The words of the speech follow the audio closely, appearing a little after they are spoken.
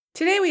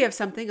Today we have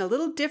something a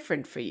little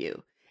different for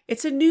you.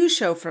 It's a new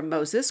show from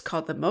Moses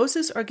called the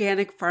Moses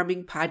Organic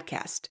Farming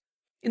Podcast.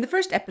 In the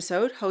first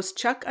episode, host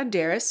Chuck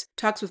Underis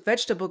talks with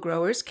vegetable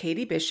growers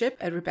Katie Bishop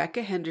and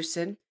Rebecca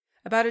Henderson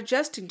about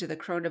adjusting to the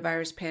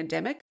coronavirus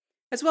pandemic,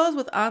 as well as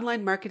with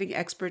online marketing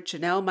expert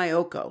Janelle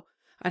Mayoko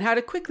on how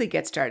to quickly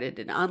get started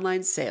in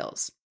online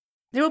sales.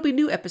 There will be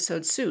new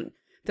episodes soon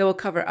that will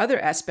cover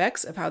other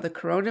aspects of how the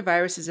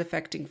coronavirus is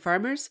affecting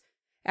farmers.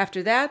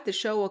 After that, the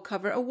show will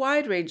cover a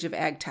wide range of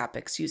ag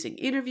topics using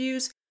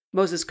interviews,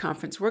 Moses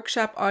Conference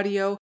Workshop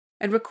audio,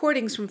 and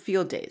recordings from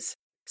field days.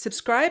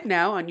 Subscribe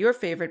now on your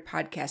favorite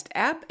podcast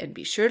app and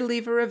be sure to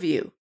leave a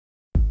review.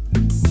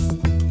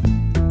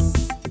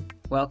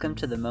 Welcome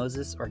to the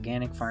Moses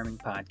Organic Farming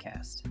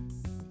Podcast.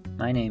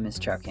 My name is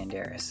Chuck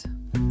Underis.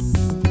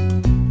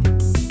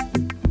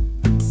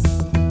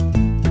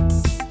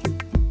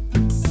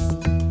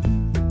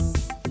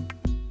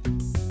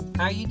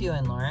 How are you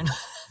doing, Lauren?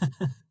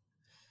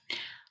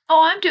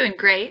 Oh, I'm doing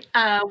great.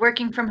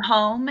 Working from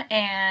home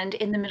and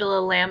in the middle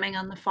of lambing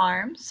on the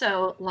farm,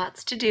 so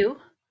lots to do.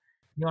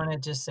 You want to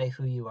just say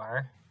who you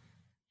are?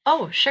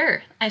 Oh,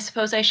 sure. I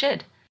suppose I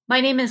should.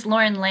 My name is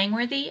Lauren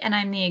Langworthy, and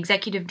I'm the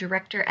executive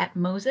director at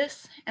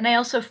Moses, and I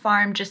also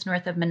farm just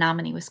north of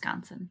Menominee,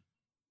 Wisconsin.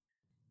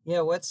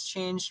 Yeah, what's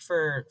changed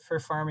for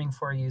farming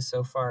for you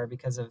so far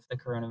because of the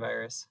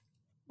coronavirus?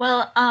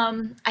 Well,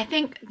 I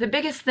think the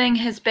biggest thing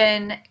has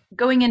been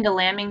going into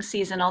lambing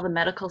season, all the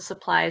medical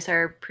supplies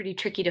are pretty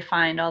tricky to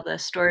find. All the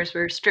stores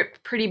were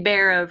stripped pretty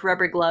bare of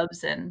rubber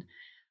gloves and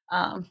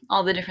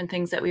all the different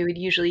things that we would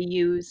usually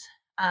use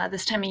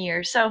this time of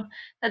year. So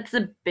that's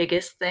the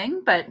biggest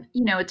thing, but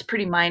it's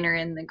pretty minor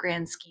in the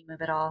grand scheme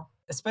of it all.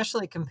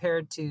 Especially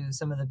compared to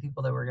some of the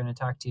people that we're going to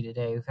talk to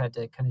today who've had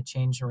to kind of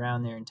change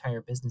around their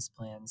entire business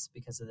plans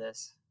because of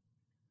this.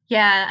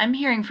 Yeah, I'm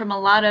hearing from a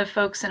lot of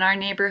folks in our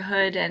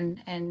neighborhood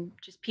and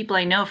just people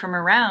I know from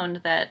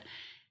around that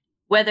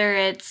whether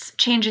it's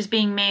changes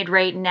being made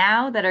right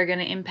now that are going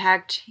to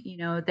impact,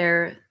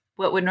 their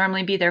what would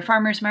normally be their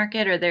farmers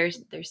market or their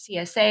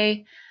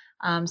CSA,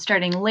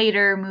 starting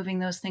later, moving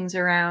those things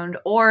around,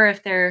 or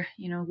if they're,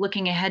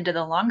 looking ahead to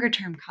the longer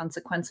term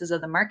consequences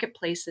of the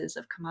marketplaces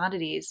of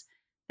commodities,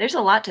 there's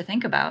a lot to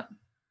think about.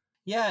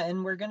 Yeah,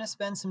 and we're going to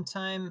spend some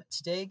time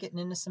today getting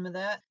into some of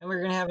that. And we're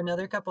going to have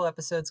another couple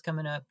episodes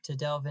coming up to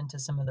delve into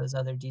some of those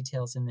other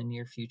details in the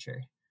near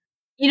future.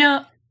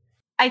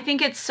 I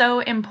think it's so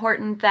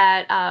important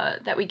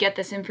that we get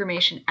this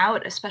information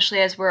out, especially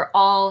as we're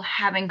all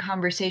having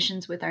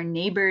conversations with our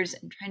neighbors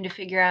and trying to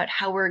figure out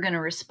how we're going to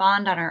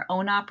respond on our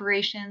own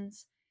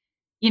operations.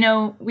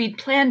 We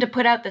planned to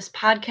put out this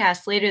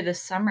podcast later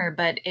this summer,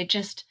 but it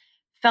just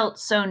felt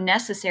so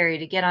necessary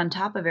to get on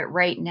top of it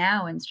right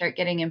now and start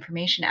getting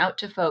information out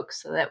to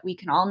folks so that we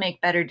can all make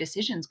better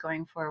decisions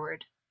going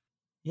forward.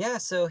 Yeah,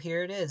 so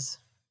here it is.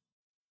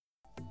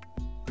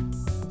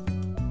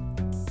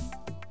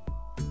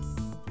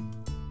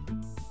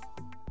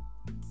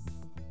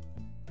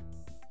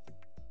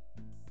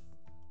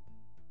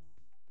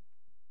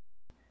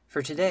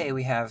 For today,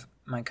 we have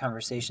my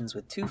conversations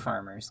with two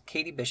farmers,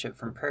 Katie Bishop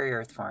from Prairie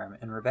Earth Farm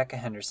and Rebecca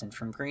Henderson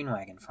from Green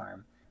Wagon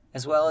Farm,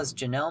 as well as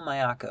Janelle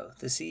Mayoko,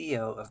 the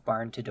CEO of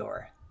Barn to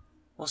Door.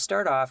 We'll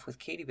start off with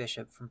Katie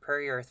Bishop from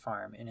Prairie Earth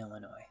Farm in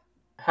Illinois.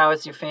 How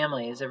is your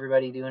family? Is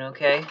everybody doing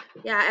okay?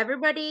 Yeah,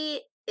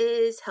 everybody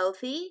is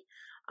healthy.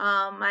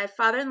 My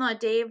father-in-law,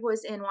 Dave,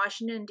 was in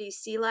Washington,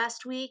 D.C.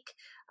 last week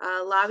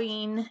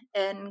lobbying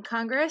in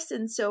Congress,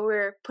 and so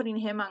we're putting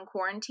him on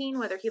quarantine,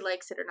 whether he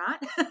likes it or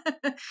not.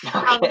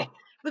 Okay.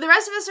 But the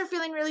rest of us are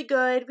feeling really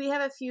good. We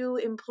have a few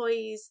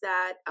employees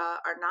that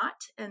are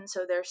not, and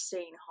so they're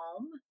staying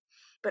home.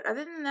 But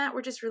other than that,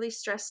 we're just really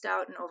stressed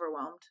out and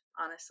overwhelmed,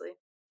 honestly.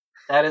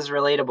 That is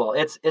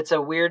relatable. It's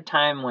a weird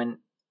time when,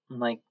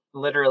 like,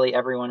 literally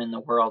everyone in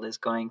the world is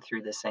going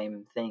through the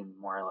same thing,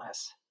 more or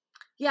less.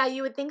 Yeah,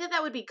 you would think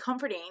that would be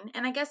comforting,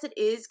 and I guess it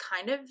is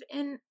kind of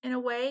in a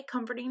way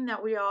comforting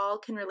that we all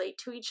can relate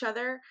to each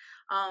other.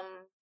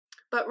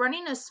 But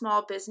running a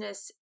small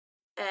business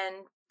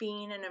and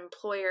being an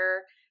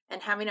employer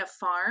and having a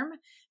farm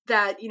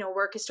that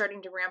work is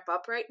starting to ramp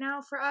up right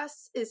now for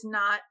us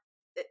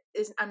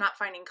I'm not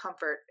finding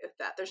comfort with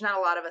that. There's not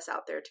a lot of us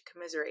out there to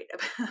commiserate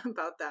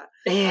about that.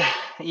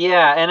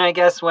 Yeah, and I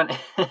guess when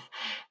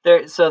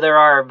there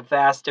are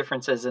vast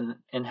differences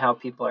in how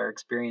people are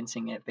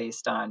experiencing it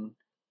based on,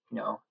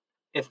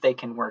 if they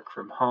can work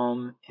from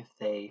home, if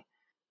they,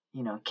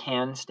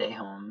 can stay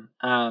home,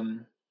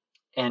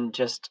 and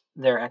just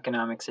their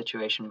economic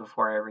situation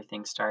before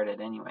everything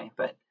started anyway.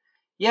 But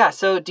yeah,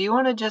 so do you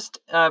want to just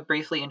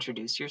briefly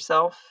introduce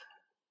yourself?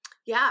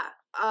 Yeah.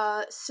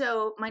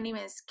 So my name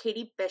is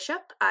Katie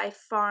Bishop. I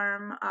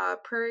farm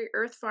Prairie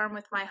Earth Farm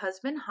with my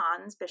husband,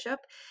 Hans Bishop,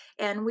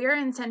 and we're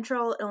in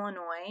central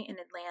Illinois in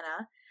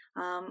Atlanta.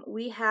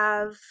 We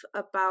have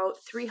about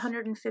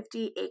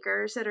 350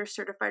 acres that are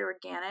certified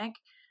organic.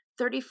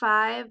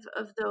 35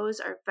 of those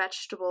are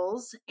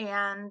vegetables,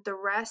 and the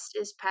rest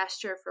is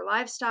pasture for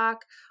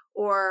livestock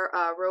or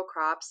row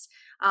crops.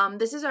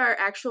 This is our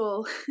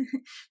actual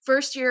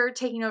first year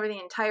taking over the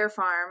entire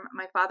farm.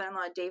 My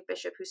father-in-law, Dave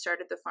Bishop, who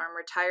started the farm,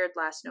 retired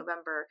last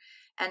November.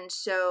 And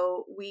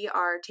so we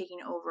are taking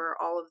over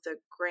all of the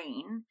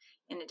grain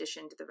in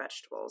addition to the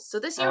vegetables. So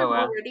this year is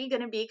already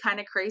going to be kind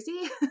of crazy.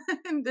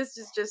 And this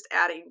is just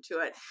adding to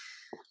it.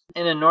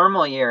 In a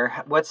normal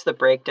year, what's the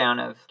breakdown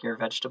of your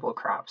vegetable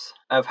crops,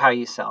 of how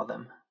you sell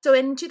them? So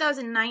in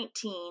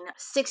 2019,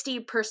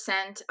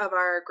 60% of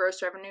our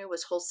gross revenue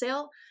was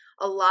wholesale,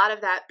 a lot of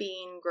that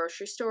being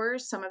grocery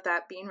stores, some of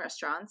that being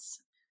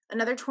restaurants.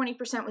 Another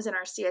 20% was in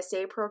our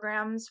CSA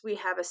programs. We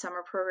have a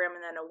summer program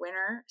and then a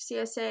winter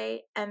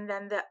CSA. And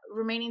then the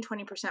remaining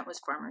 20% was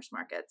farmers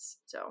markets.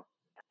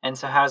 And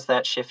so how's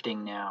that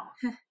shifting now?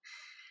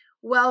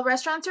 Well,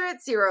 restaurants are at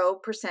 0%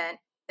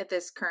 at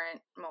this current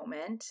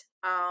moment.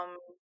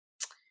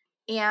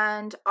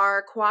 And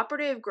our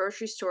cooperative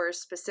grocery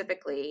stores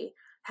specifically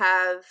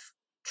have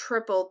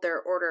tripled their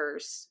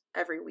orders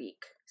every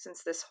week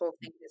since this whole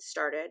thing has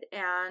started.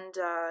 And,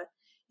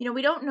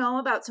 we don't know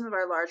about some of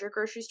our larger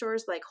grocery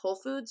stores like Whole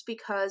Foods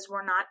because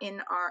they're not in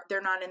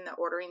the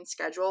ordering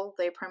schedule.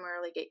 They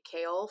primarily get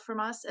kale from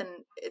us and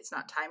it's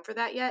not time for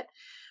that yet.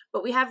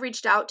 But we have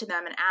reached out to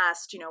them and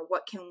asked,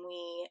 what can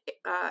we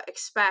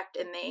expect?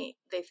 And they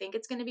think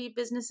it's going to be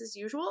business as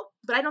usual.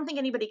 But I don't think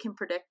anybody can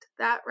predict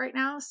that right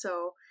now.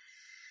 So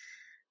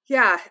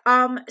yeah,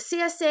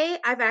 CSA,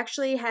 I've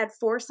actually had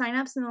 4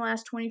 signups in the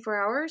last 24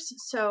 hours.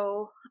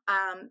 So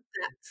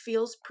that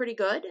feels pretty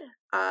good.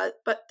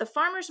 But the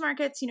farmers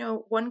markets,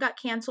 one got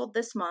canceled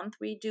this month.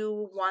 We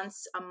do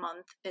once a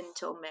month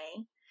until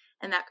May.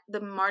 And that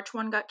the March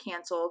one got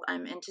canceled.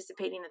 I'm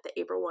anticipating that the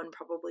April one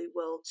probably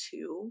will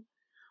too.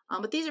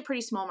 But these are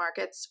pretty small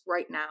markets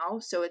right now,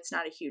 so it's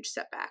not a huge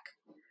setback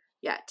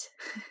yet.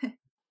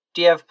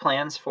 Do you have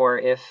plans for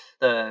if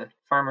the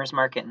farmers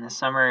market in the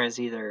summer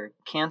is either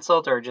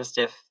canceled or just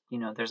if,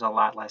 there's a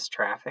lot less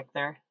traffic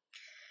there?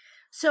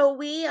 So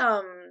we,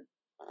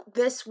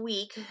 this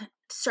week,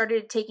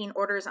 started taking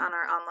orders on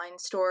our online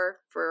store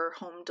for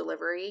home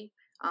delivery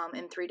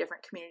in 3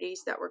 different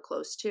communities that we're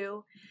close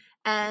to.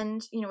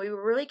 And, we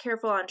were really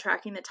careful on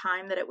tracking the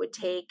time that it would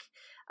take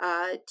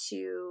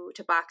to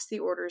box the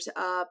orders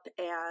up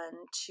and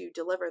to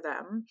deliver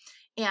them.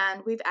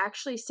 And we've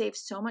actually saved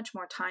so much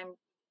more time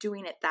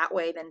doing it that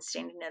way than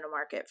standing in a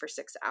market for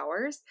 6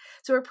 hours.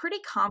 So we're pretty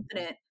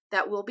confident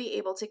that we'll be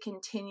able to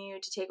continue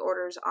to take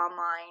orders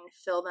online,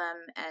 fill them,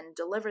 and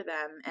deliver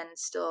them and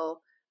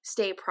still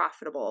stay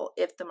profitable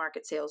if the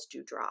market sales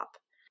do drop.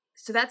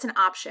 So that's an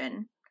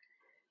option.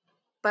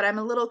 But I'm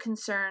a little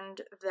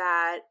concerned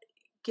that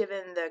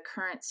given the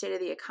current state of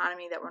the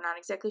economy that we're not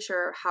exactly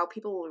sure how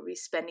people will be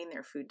spending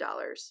their food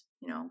dollars,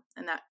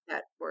 and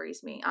that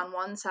worries me. On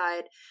one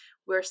side,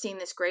 we're seeing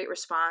this great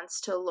response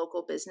to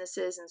local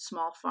businesses and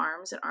small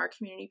farms. In our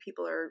community,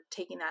 people are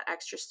taking that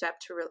extra step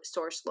to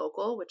source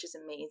local, which is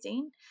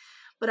amazing.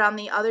 But on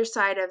the other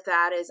side of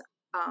that is,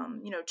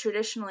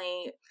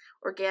 traditionally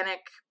organic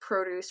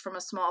produce from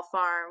a small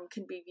farm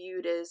can be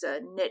viewed as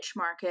a niche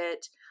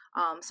market,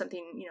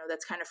 something,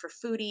 that's kind of for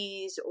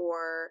foodies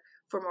or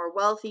for more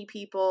wealthy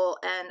people.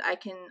 And I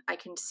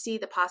can see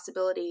the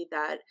possibility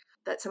that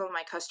some of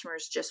my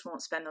customers just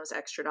won't spend those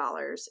extra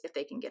dollars if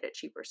they can get it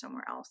cheaper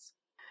somewhere else.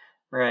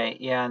 Right.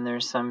 Yeah. And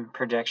there's some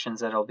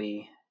projections that it'll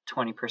be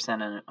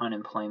 20%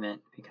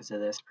 unemployment because of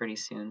this pretty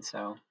soon.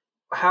 So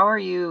how are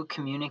you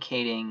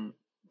communicating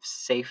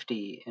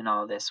safety in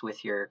all this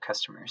with your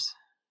customers?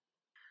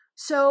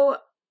 So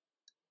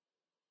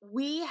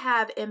we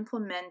have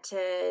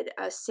implemented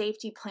a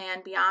safety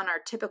plan beyond our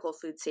typical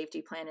food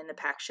safety plan in the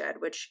Pack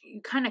Shed, which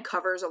kind of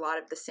covers a lot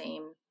of the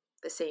same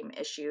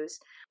issues.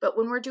 But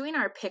when we're doing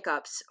our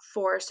pickups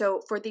for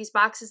these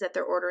boxes that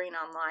they're ordering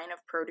online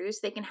of produce,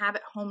 they can have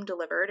it home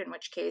delivered, in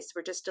which case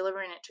we're just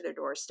delivering it to their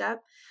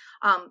doorstep.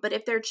 But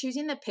if they're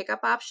choosing the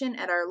pickup option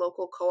at our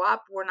local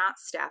co-op, we're not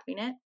staffing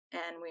it.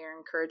 And we are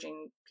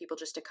encouraging people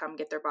just to come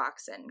get their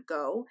box and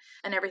go.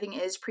 And everything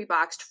is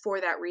pre-boxed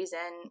for that reason.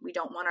 We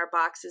don't want our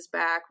boxes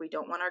back. We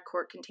don't want our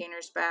quart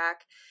containers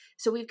back.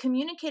 So we've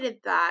communicated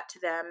that to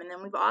them. And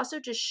then we've also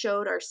just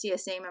showed our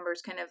CSA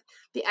members kind of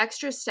the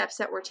extra steps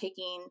that we're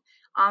taking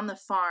on the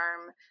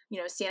farm,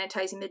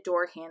 sanitizing the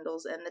door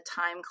handles and the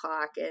time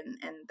clock and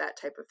that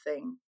type of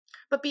thing.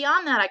 But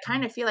beyond that, I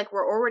kind of feel like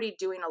we're already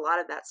doing a lot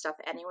of that stuff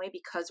anyway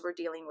because we're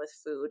dealing with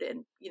food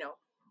and,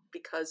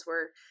 because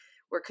we're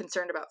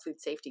concerned about food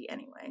safety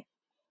anyway.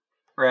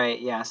 Right.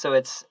 Yeah. So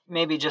it's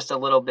maybe just a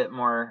little bit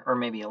more or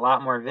maybe a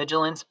lot more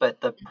vigilance, but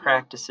the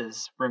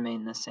practices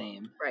remain the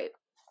same. Right.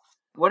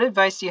 What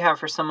advice do you have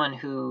for someone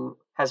who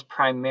has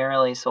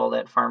primarily sold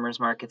at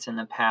farmers markets in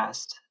the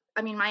past?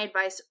 I mean, my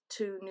advice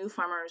to new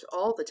farmers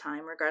all the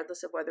time,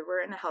 regardless of whether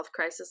we're in a health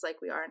crisis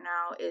like we are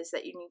now, is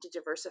that you need to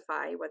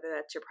diversify, whether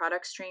that's your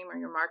product stream or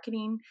your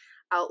marketing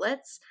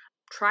outlets.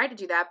 Try to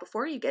do that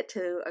before you get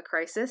to a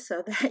crisis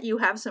so that you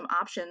have some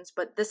options.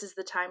 But this is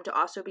the time to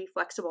also be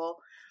flexible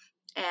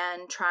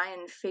and try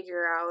and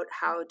figure out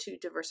how to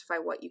diversify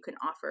what you can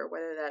offer,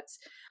 whether that's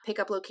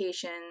pickup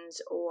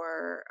locations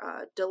or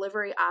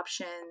delivery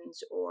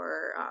options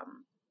or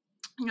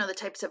the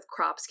types of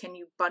crops can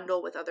you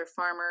bundle with other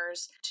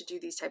farmers to do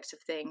these types of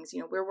things.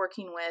 We're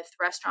working with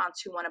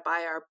restaurants who want to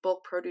buy our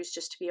bulk produce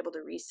just to be able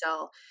to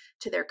resell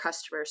to their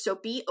customers. So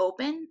be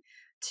open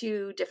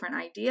to different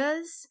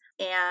ideas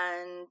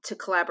and to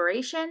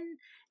collaboration,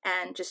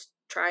 and just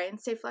try and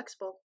stay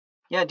flexible.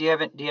 Yeah, do you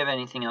have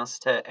anything else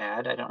to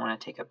add? I don't want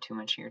to take up too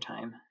much of your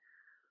time.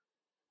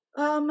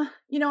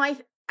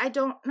 I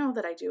don't know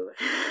that I do.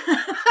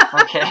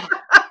 Okay.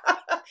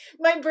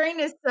 My brain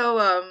is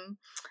so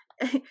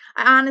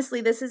honestly,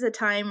 this is a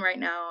time right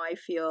now, I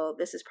feel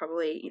this is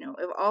probably,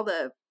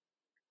 of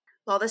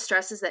all the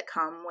stresses that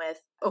come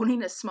with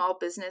owning a small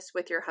business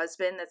with your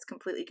husband that's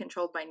completely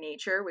controlled by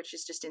nature, which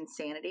is just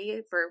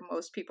insanity for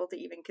most people to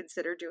even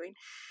consider doing.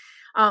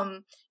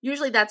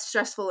 Usually that's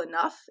stressful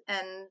enough.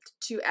 And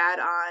to add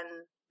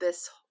on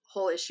this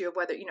whole issue of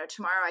whether,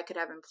 tomorrow I could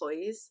have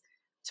employees,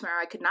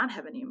 tomorrow I could not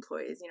have any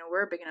employees.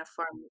 We're a big enough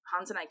farm.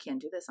 Hans and I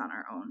can't do this on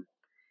our own.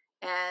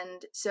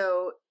 And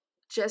so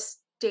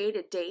just day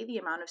to day, the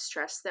amount of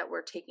stress that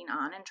we're taking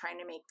on and trying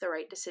to make the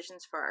right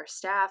decisions for our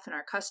staff and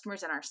our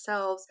customers and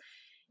ourselves,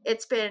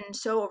 it's been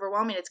so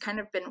overwhelming. It's kind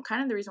of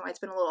the reason why it's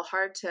been a little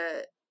hard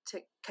to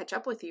catch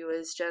up with you,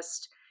 is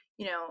just,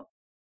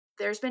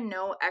 there's been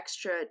no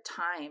extra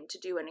time to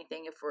do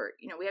anything. If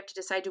we have to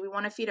decide, do we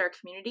want to feed our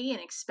community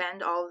and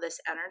expend all of this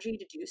energy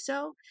to do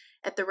so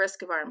at the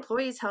risk of our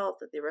employees' health,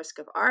 at the risk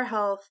of our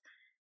health,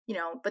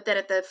 but then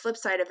at the flip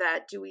side of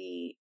that, do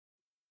we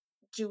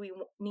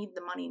need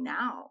the money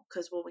now?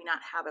 Because will we not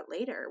have it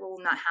later? Will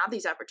we not have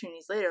these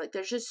opportunities later? Like,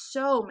 there's just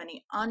so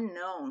many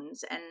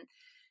unknowns, and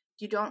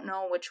you don't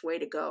know which way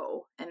to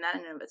go. And that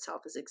in and of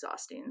itself is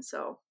exhausting.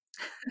 So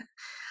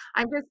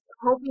I'm just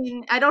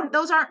hoping,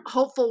 those aren't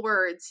hopeful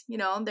words,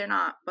 they're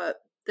not, but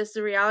this is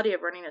the reality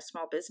of running a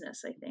small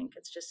business. I think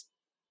it's just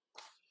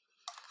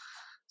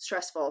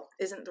stressful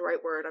isn't the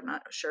right word. I'm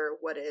not sure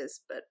what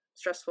is, but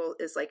stressful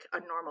is like a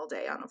normal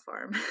day on a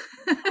farm.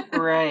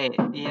 Right.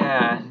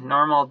 Yeah.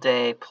 Normal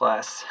day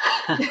plus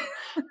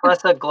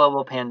a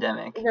global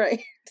pandemic.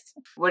 Right.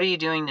 What are you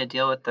doing to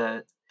deal with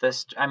are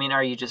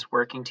you just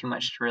working too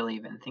much to really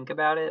even think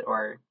about it,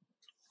 or?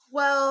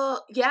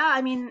 Well,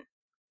 yeah,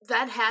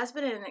 that has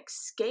been an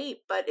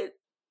escape, but it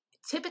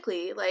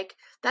typically,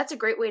 that's a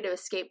great way to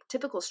escape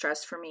typical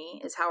stress for me,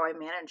 is how I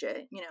manage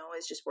it,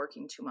 is just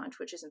working too much,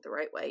 which isn't the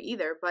right way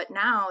either. But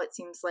now it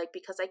seems like,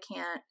 because I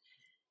can't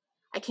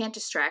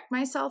distract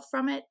myself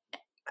from it,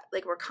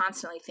 like, we're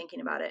constantly thinking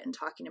about it and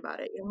talking about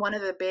it. And one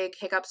of the big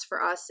hiccups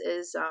for us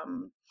is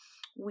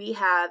we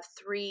have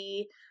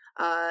 3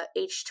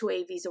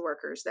 H-2A visa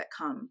workers that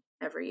come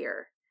every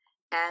year.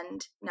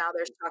 And now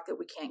there's talk that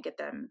we can't get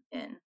them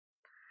in.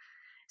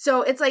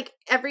 So it's like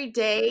every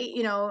day,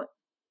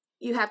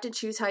 you have to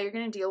choose how you're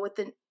going to deal with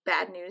the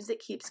bad news that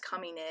keeps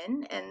coming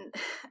in. And,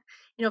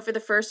 for the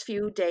first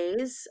few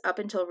days up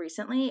until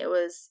recently, it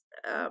was,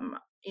 I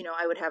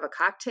would have a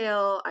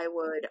cocktail. I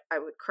would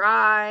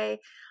cry.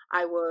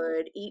 I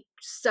would eat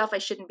stuff I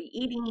shouldn't be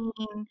eating,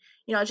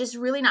 just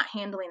really not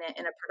handling it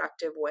in a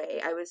productive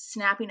way. I was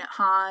snapping at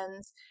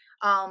Hans.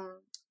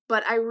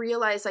 But I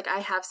realized, I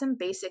have some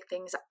basic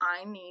things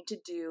I need to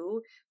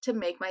do to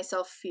make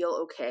myself feel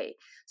okay.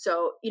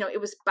 So, it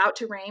was about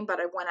to rain, but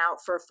I went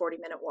out for a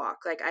 40-minute walk.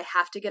 I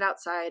have to get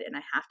outside and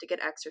I have to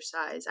get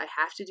exercise. I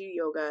have to do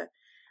yoga.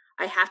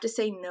 I have to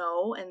say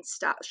no and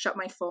shut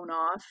my phone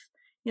off.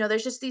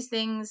 There's just these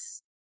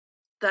things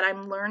that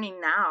I'm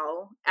learning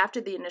now,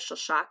 after the initial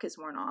shock is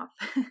worn off,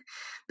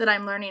 that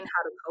I'm learning how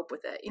to cope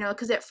with it.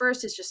 Because at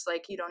first it's just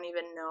you don't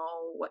even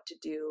know what to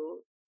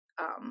do.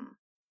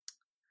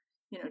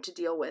 To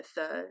deal with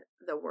the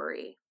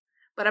worry.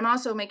 But I'm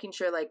also making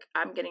sure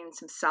I'm getting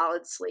some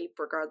solid sleep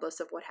regardless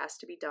of what has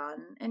to be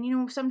done.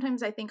 And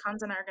sometimes I think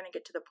Hans and I are going to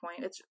get to the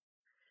point,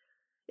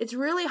 it's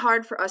really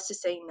hard for us to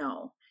say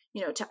no,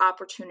 to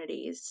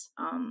opportunities.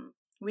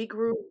 We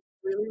grew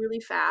really,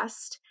 really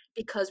fast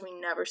because we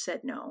never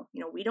said no.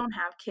 We don't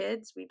have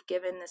kids. We've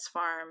given this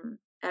farm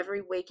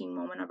every waking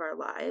moment of our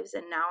lives,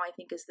 and now I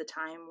think is the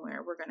time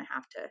where we're going to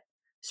have to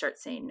start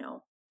saying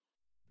no.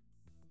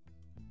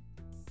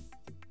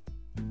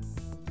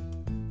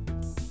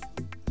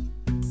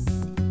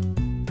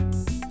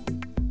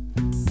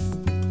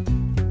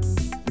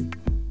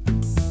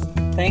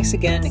 Thanks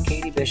again to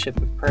Katie Bishop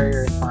of Prairie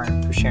Earth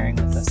Farm for sharing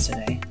with us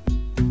today.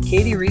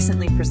 Katie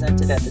recently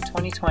presented at the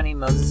 2020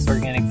 Moses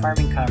Organic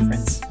Farming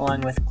Conference,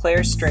 along with Claire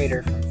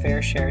Strader from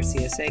Fair Share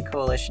CSA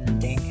Coalition and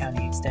Dane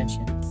County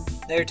Extension.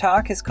 Their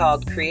talk is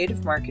called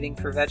Creative Marketing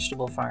for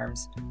Vegetable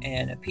Farms,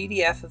 and a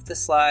PDF of the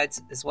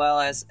slides as well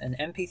as an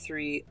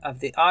MP3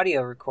 of the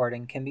audio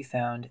recording can be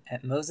found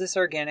at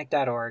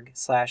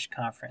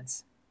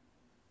mosesorganic.org/conference.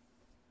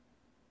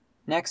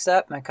 Next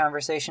up, my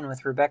conversation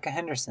with Rebecca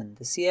Henderson,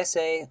 the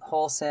CSA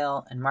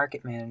Wholesale and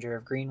Market Manager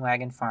of Green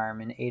Wagon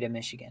Farm in Ada,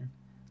 Michigan.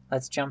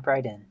 Let's jump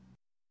right in.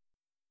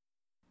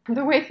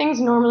 The way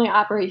things normally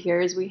operate here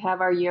is we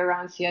have our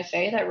year-round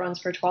CSA that runs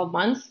for 12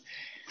 months.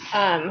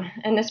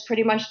 And this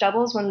pretty much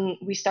doubles when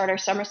we start our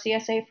summer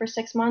CSA for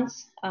 6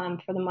 months,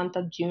 for the month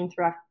of June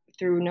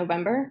through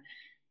November.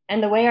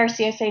 And the way our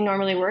CSA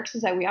normally works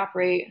is that we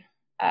operate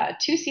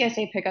 2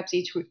 CSA pickups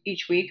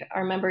each week.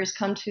 Our members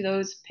come to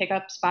those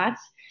pickup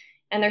spots,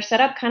 and they're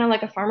set up kind of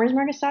like a farmer's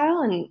market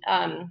style,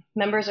 and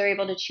members are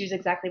able to choose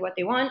exactly what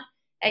they want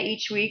at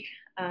each week.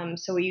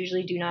 So we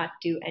usually do not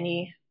do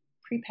any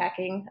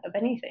pre-packing of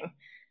anything.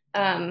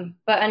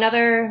 But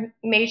another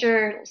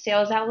major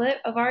sales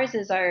outlet of ours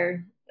is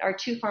our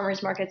 2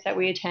 farmers markets that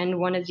we attend.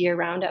 One is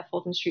year-round at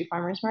Fulton Street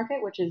Farmers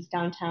Market, which is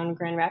downtown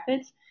Grand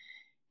Rapids.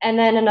 And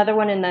then another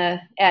one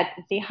at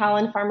the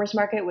Holland Farmers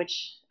Market,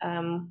 which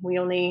we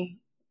only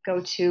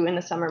go to in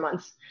the summer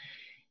months.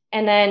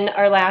 And then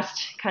our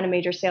last kind of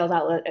major sales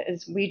outlet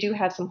is we do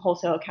have some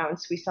wholesale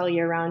accounts. We sell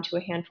year-round to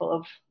a handful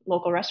of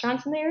local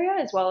restaurants in the area,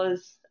 as well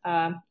as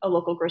a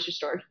local grocery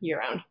store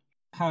year-round.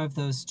 How have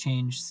those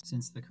changed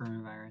since the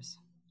coronavirus?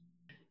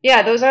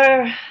 Yeah, those all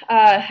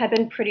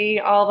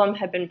of them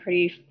have been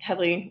pretty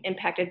heavily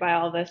impacted by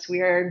all of this. We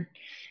are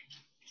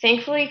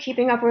thankfully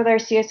keeping up with our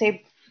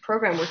CSA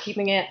program. We're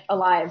keeping it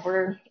alive.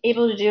 We're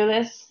able to do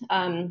this.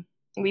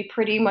 We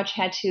pretty much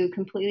had to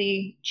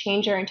completely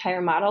change our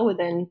entire model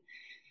within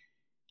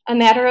a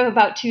matter of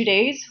about 2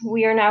 days.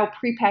 We are now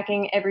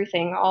pre-packing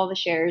everything, all the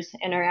shares,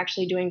 and are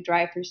actually doing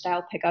drive-through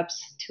style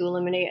pickups to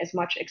eliminate as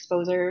much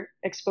exposure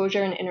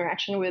and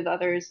interaction with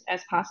others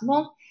as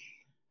possible.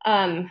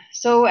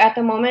 So at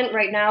the moment,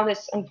 right now,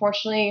 this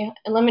unfortunately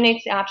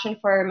eliminates the option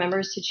for our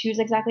members to choose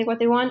exactly what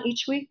they want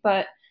each week,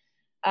 but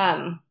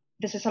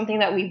this is something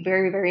that we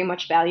very, very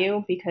much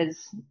value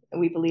because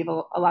we believe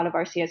a lot of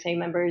our CSA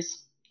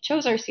members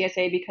chose our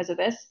CSA because of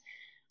this.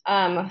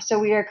 So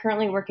we are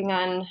currently working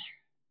on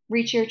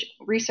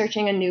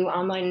researching a new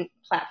online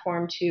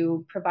platform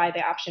to provide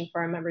the option for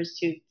our members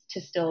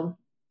to still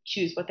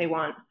choose what they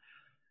want.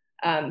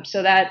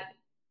 So that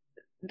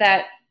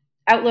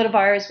outlet of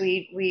ours,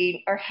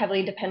 we are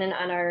heavily dependent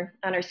on our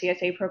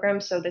CSA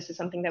program. So this is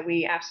something that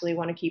we absolutely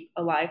want to keep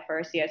alive for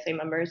our CSA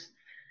members.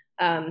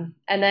 And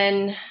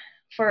then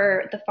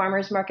for the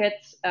farmers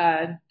markets,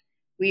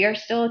 we are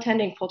still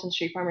attending Fulton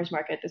Street Farmers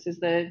Market. This is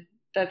the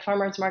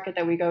farmers market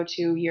that we go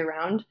to year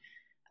round.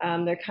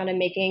 They're kind of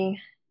making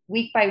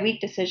week by week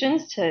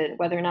decisions to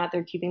whether or not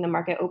they're keeping the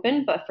market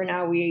open. But for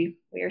now, we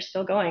are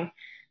still going.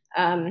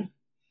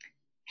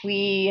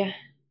 We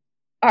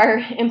are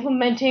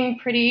implementing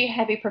pretty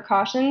heavy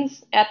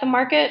precautions at the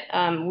market.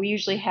 We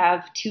usually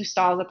have 2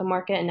 stalls at the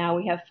market, and now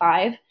we have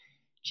 5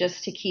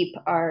 just to keep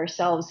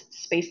ourselves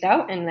spaced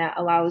out, and that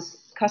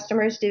allows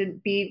customers to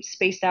be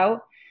spaced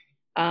out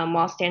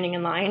while standing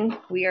in line.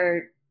 We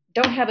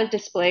don't have a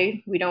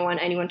display. We don't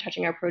want anyone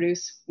touching our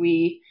produce.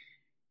 We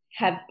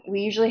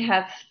usually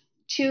have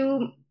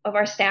 2 of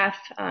our staff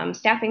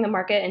staffing the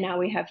market, and now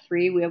we have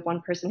 3. We have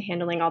 1 person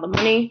handling all the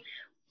money,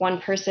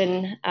 1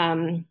 person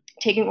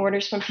taking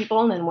orders from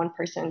people, and then 1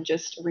 person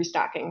just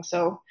restocking.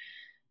 So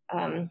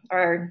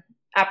our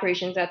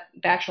operations at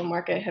the actual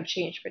market have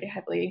changed pretty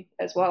heavily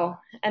as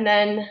well. And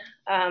then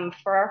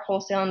for our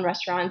wholesale and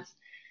restaurants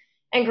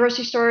and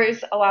grocery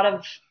stores,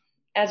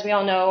 as we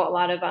all know,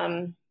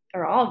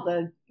 all of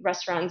the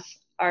restaurants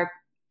are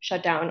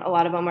shut down. A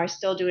lot of them are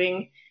still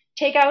doing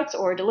takeouts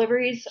or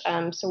deliveries.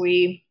 So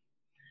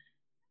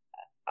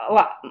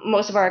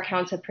most of our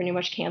accounts have pretty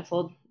much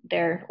canceled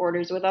their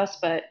orders with us,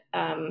 but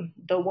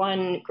the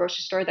one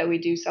grocery store that we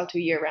do sell to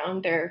year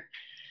round, their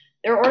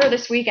order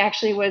this week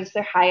actually was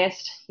their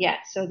highest yet.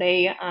 So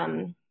they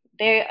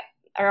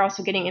are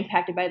also getting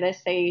impacted by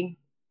this. They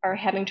are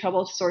having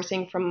trouble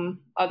sourcing from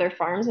other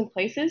farms and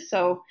places.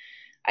 So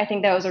I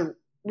think that was a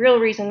real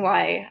reason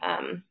why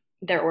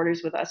their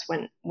orders with us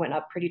went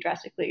up pretty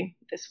drastically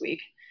this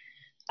week.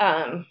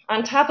 On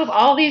top of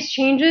all these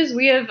changes,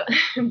 we have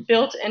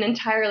built an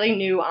entirely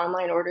new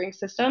online ordering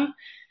system.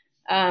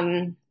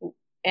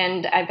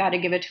 And I've got to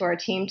give it to our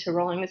team to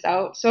rolling this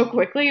out so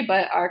quickly,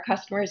 but our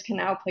customers can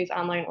now place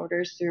online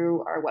orders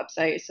through our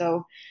website.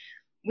 So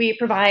we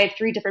provide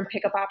 3 different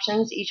pickup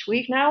options each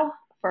week now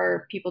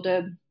for people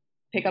to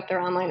pick up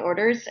their online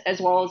orders, as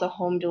well as a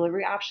home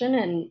delivery option.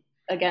 And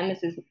again,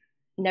 this has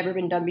never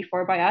been done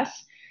before by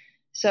us.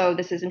 So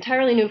this is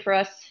entirely new for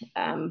us,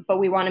 but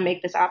we want to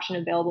make this option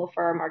available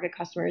for our market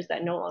customers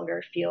that no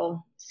longer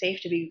feel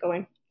safe to be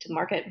going to the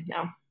market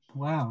now.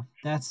 Wow,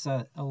 that's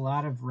a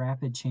lot of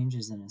rapid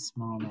changes in a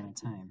small amount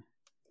of time.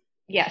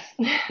 Yes.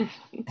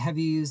 Have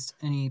you used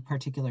any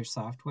particular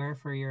software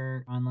for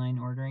your online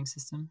ordering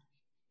system?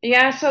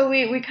 Yeah, so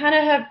we kind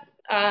of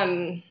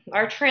have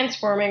are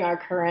transforming our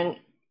current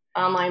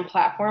online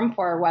platform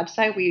for our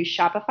website. We use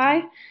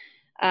Shopify.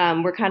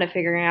 We're kind of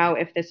figuring out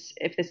if this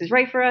is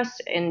right for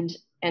us, and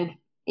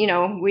you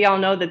know, we all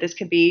know that this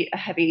could be a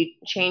heavy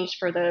change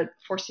for the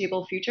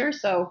foreseeable future.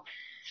 So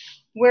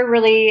we're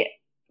really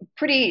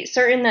pretty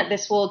certain that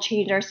this will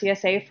change our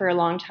CSA for a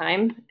long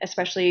time,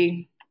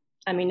 especially,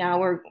 I mean, now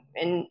we're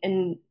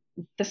in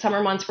the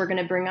summer months, we're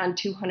going to bring on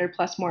 200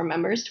 plus more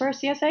members to our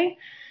CSA.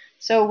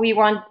 So we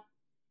want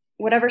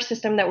whatever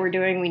system that we're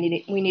doing, we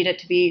need it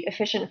to be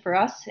efficient for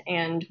us,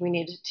 and we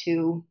need it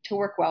to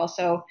work well.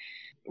 So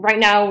right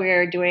now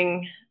we're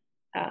doing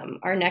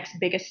our next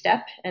biggest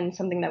step, and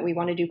something that we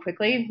want to do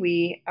quickly.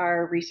 We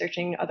are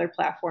researching other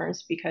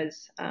platforms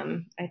because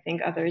I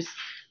think others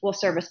will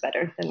serve us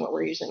better than what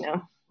we're using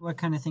now. What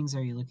kind of things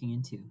are you looking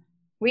into?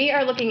 We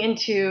are looking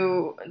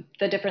into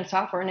the different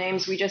software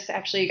names. We just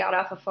actually got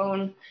off a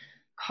phone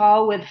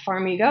call with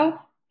Farmigo.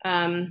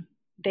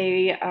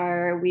 We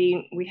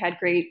had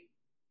great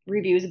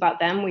reviews about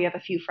them. We have a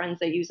few friends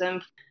that use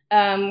them.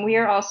 We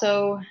are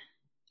also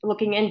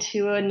looking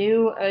into a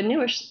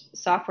newish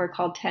software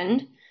called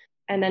Tend,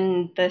 and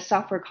then the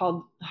software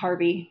called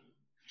Harvey.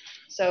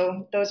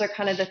 So those are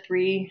kind of the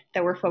three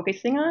that we're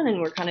focusing on,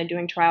 and we're kind of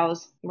doing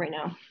trials right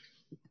now.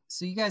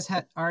 So you guys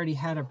already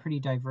had a pretty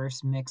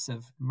diverse mix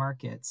of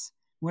markets.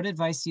 What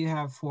advice do you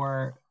have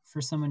for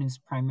someone who's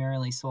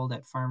primarily sold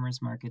at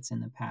farmers markets in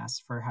the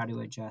past for how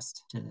to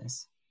adjust to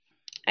this?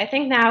 I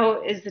think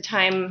now is the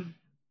time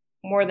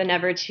more than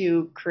ever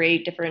to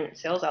create different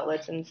sales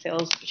outlets and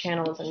sales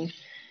channels,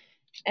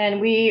 and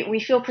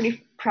we feel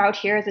pretty proud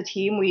here as a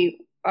team.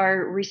 Our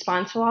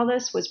response to all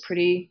this was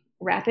pretty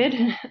rapid,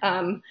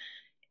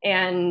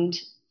 and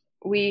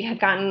we have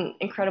gotten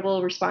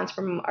incredible response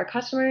from our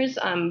customers.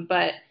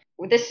 But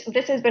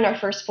this has been our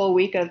first full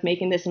week of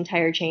making this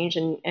entire change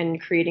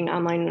and creating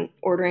online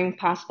ordering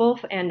possible.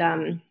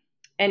 And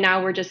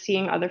now we're just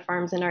seeing other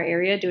farms in our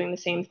area doing the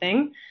same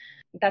thing.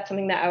 That's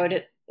something that I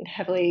would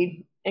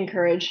heavily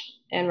encourage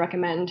and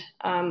recommend.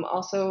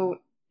 Also,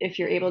 if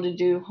you're able to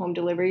do home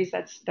deliveries,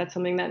 that's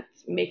something that's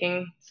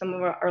making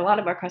a lot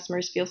of our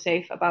customers feel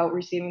safe about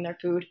receiving their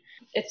food.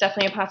 It's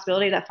definitely a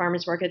possibility that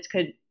farmers markets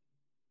could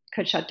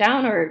shut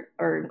down, or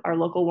our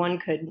local one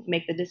could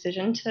make the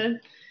decision to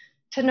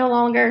no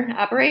longer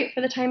operate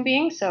for the time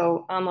being.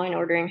 So online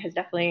ordering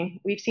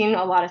we've seen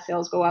a lot of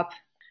sales go up.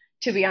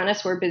 To be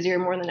honest, we're busier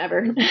more than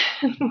ever.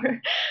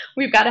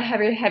 We've got a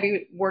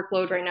heavy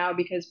workload right now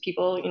because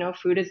people,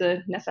 food is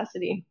a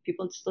necessity.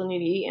 People still need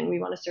to eat, and we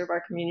want to serve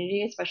our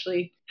community,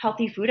 especially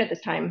healthy food at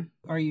this time.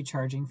 Are you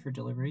charging for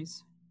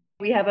deliveries?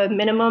 We have a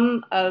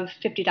minimum of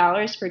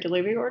 $50 for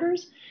delivery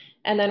orders,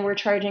 and then we're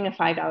charging a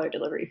 $5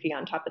 delivery fee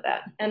on top of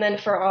that. And then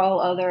for all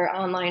other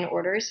online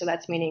orders, so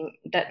that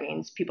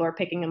means people are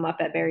picking them up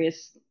at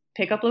various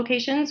pickup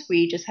locations,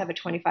 we just have a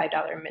 $25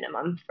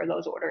 minimum for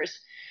those orders,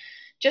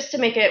 just to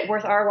make it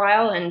worth our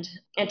while and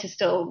to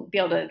still be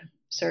able to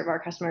serve our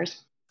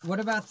customers. What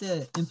about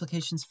the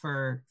implications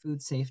for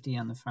food safety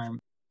on the farm?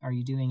 Are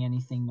you doing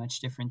anything much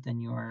different than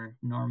your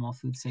normal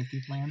food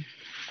safety plan?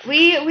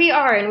 We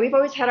are, and we've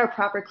always had our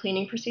proper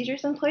cleaning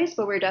procedures in place,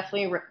 but we're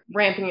definitely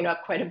ramping it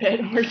up quite a bit.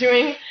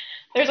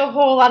 There's a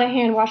whole lot of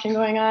hand washing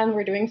going on.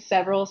 We're doing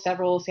several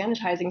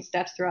sanitizing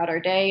steps throughout our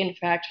day. In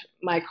fact,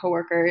 my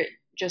coworker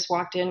just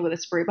walked in with a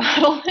spray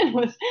bottle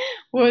and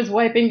was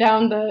wiping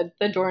down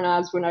the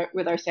doorknobs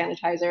with our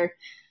sanitizer.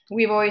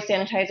 We've always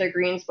sanitized our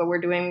greens, but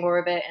we're doing more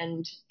of it,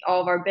 and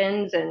all of our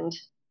bins. And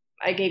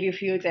I gave you a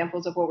few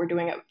examples of what we're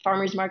doing at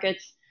farmers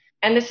markets.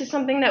 And this is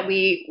something that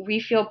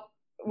we feel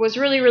was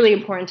really, really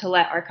important to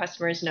let our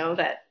customers know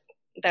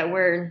that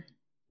we're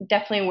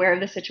definitely aware of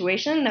the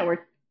situation, that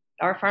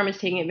our farm is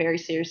taking it very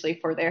seriously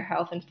for their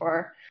health and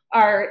for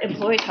our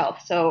employees' health.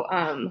 So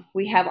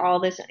we have all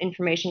this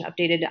information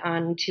updated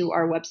onto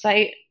our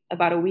website.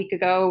 About a week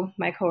ago,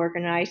 my coworker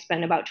and I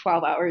spent about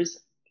 12 hours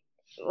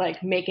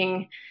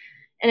making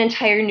an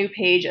entire new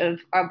page of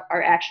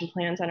our action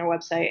plans on our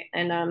website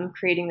and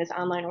creating this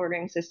online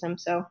ordering system.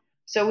 So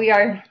we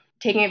are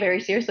taking it very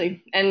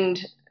seriously. And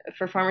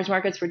for farmers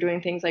markets, we're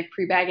doing things like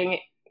pre-bagging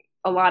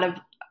a lot of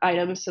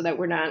items so that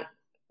we're not,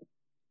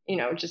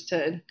 just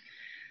to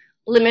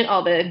limit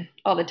all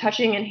the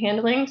touching and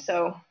handling.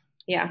 So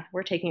yeah,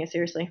 we're taking it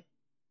seriously.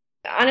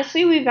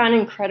 Honestly, we've gotten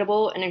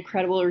an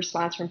incredible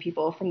response from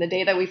people from the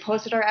day that we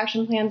posted our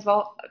action plans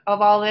of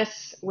all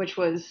this, which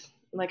was,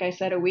 like I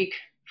said, a week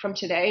from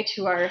today,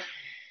 to our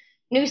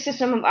new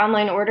system of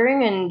online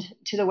ordering and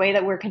to the way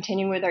that we're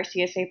continuing with our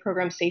CSA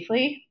program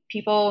safely.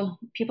 People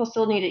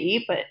still need to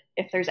eat, but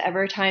if there's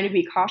ever a time to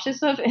be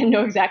cautious of and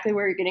know exactly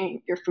where you're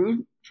getting your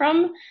food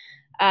from,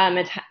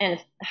 and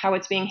how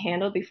it's being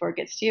handled before it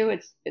gets to you,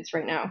 it's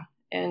right now.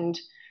 And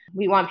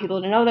we want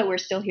people to know that we're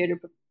still here to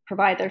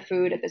provide their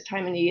food at this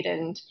time of need.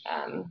 And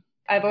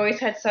I've always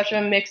had such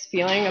a mixed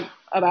feeling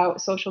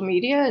about social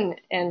media,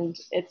 and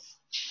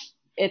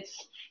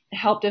it's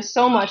helped us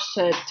so much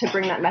to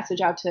bring that message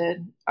out to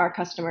our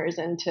customers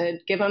and to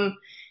give them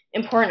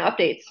important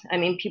updates. I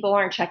mean, people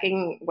aren't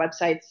checking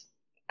websites.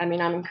 I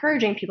mean, I'm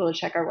encouraging people to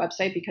check our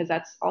website because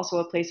that's also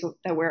a place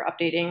that we're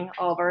updating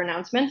all of our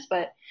announcements,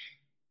 but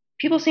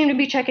people seem to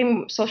be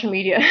checking social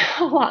media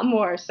a lot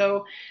more.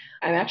 So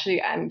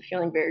I'm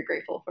feeling very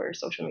grateful for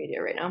social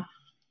media right now.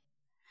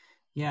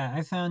 Yeah,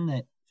 I found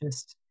that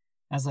just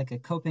as a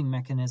coping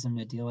mechanism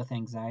to deal with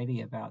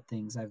anxiety about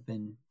things, I've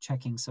been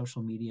checking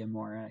social media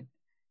more. I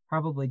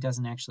probably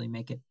doesn't actually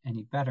make it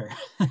any better.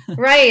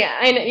 Right.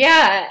 And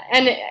yeah,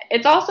 and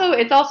it's also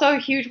a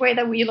huge way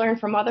that we learn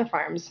from other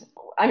farms.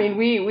 I mean,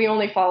 we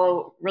only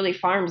follow really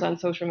farms on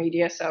social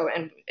media, so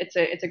and it's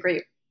a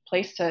great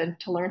place to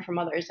learn from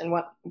others and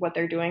what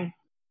they're doing.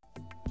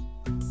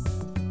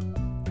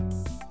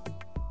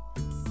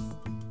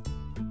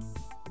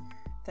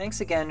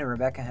 Thanks again to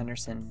Rebecca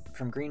Henderson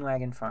from Green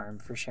Wagon Farm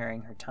for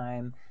sharing her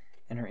time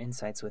and her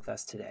insights with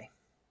us today.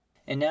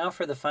 And now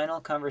for the final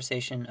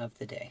conversation of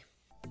the day.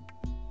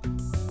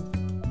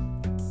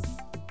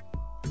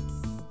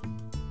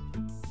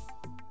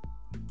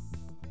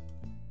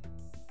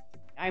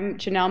 I'm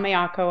Janelle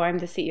Mayako. I'm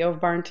the CEO of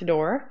Barn to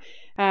Door.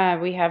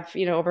 We have,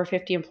 over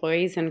 50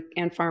 employees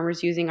and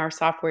farmers using our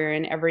software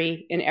in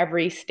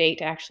every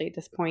state actually at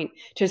this point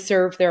to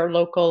serve their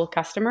local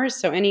customers.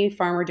 So any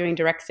farmer doing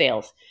direct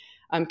sales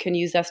can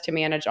use us to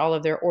manage all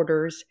of their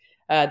orders.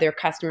 Their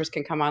customers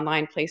can come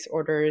online, place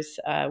orders.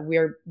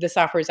 The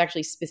software is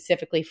actually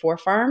specifically for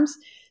farms.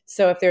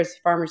 So if there's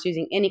farmers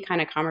using any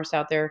kind of commerce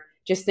out there,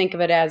 just think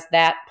of it as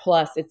that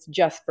plus it's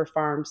just for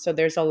farms. So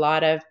there's a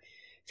lot of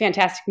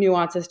fantastic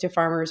nuances to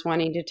farmers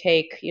wanting to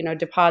take,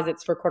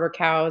 deposits for quarter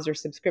cows or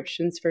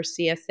subscriptions for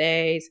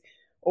CSAs,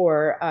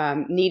 or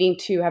needing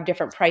to have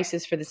different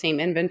prices for the same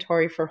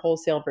inventory for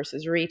wholesale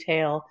versus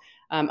retail,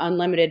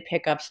 unlimited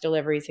pickups,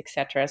 deliveries,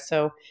 etc.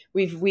 So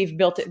we've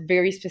built it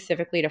very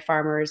specifically to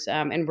farmers,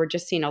 and we're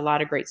just seeing a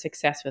lot of great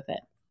success with it.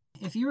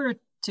 If you were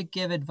to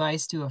give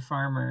advice to a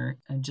farmer,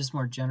 and just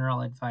more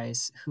general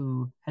advice,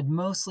 who had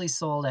mostly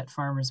sold at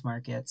farmers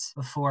markets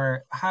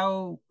before,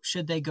 how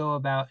should they go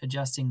about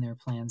adjusting their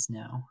plans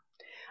now?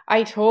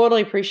 I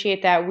totally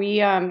appreciate that.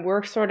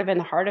 We're sort of in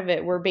the heart of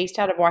it. We're based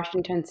out of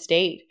Washington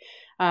State.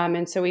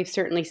 And so we've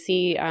certainly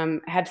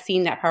have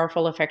seen that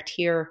powerful effect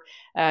here.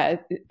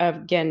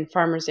 Again,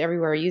 farmers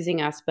everywhere are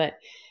using us, but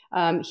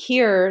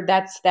here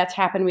that's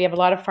happened. We have a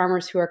lot of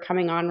farmers who are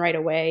coming on right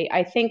away.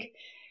 I think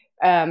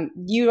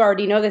you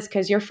already know this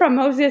because you're from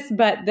Moses,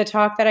 but the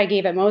talk that I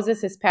gave at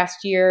Moses this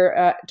past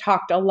year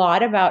talked a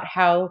lot about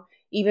how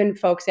even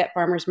folks at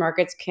farmers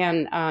markets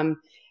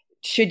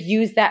should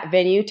use that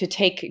venue to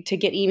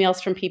get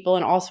emails from people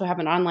and also have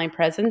an online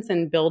presence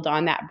and build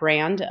on that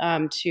brand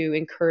to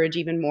encourage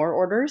even more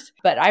orders.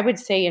 But I would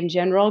say in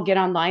general, get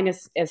online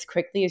as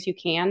quickly as you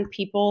can.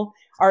 People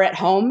are at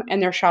home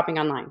and they're shopping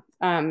online.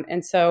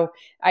 And so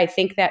I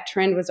think that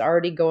trend was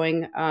already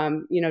going,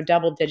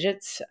 double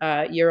digits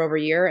year over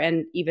year.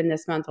 And even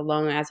this month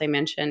alone, as I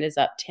mentioned, is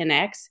up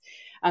 10x.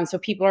 So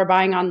people are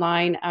buying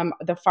online.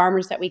 The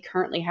farmers that we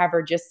currently have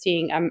are just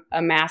seeing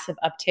a massive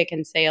uptick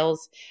in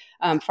sales.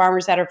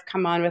 Farmers that have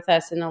come on with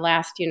us in the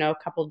last,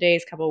 couple of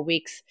days, couple of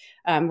weeks,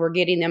 we're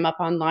getting them up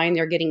online.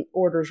 They're getting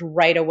orders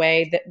right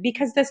away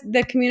because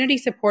the community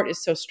support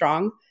is so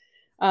strong.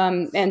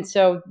 And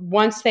so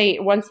once they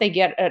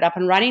get it up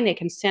and running, they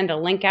can send a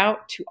link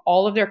out to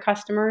all of their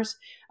customers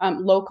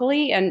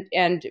locally.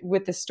 And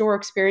with the store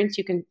experience,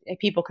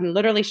 people can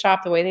literally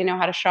shop the way they know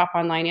how to shop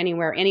online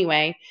anywhere,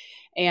 anyway.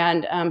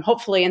 And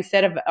hopefully,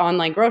 instead of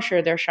online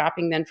grocer, they're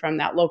shopping then from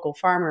that local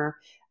farmer.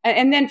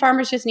 And then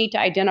farmers just need to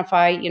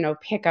identify,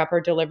 pickup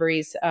or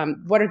deliveries.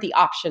 What are the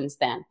options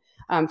then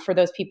for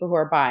those people who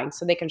are buying?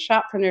 So they can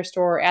shop from their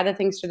store, add the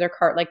things to their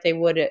cart like they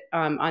would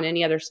on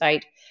any other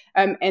site,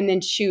 and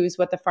then choose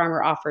what the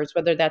farmer offers,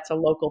 whether that's a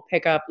local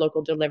pickup,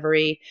 local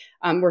delivery.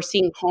 We're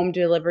seeing home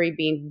delivery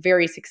being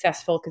very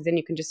successful because then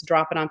you can just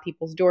drop it on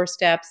people's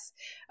doorsteps.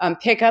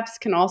 Pickups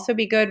can also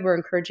be good. We're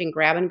encouraging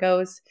grab and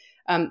goes.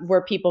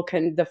 Where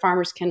the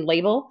farmers can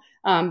label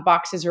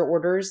boxes or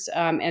orders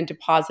and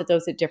deposit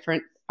those at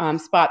different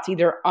spots,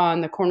 either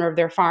on the corner of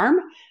their farm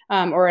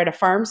or at a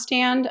farm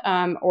stand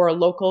or a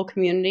local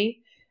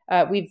community.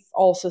 We've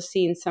also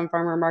seen some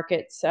farmer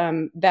markets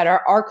that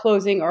are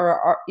closing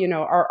or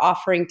are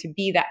offering to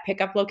be that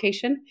pickup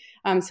location.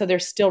 So they're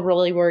still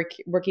really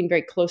working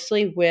very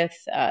closely with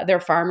their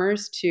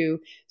farmers to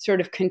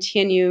sort of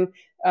continue.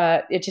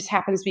 It just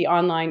happens to be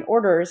online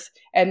orders,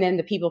 and then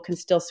the people can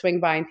still swing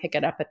by and pick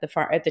it up at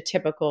the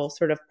typical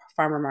sort of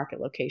farmer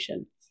market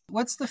location.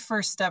 What's the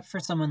first step for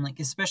someone,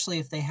 especially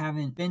if they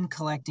haven't been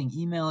collecting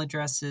email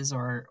addresses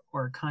or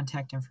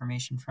contact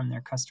information from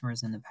their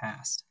customers in the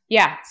past?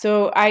 Yeah,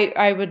 so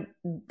I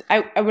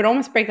would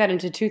almost break that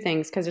into two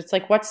things, because it's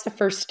like, what's the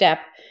first step?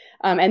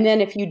 And then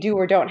if you do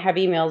or don't have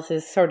emails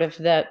is sort of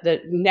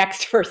the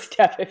next first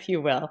step, if you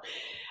will.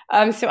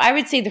 So I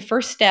would say the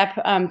first step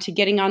to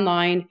getting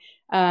online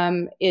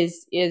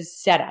is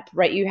set up,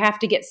 right? You have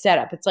to get set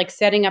up. It's like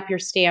setting up your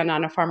stand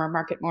on a farmer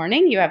market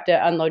morning. You have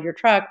to unload your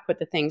truck, put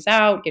the things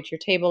out, get your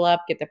table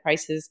up, get the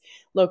prices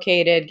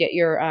located, get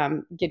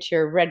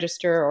your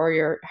register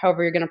or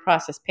however you're going to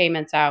process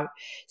payments out.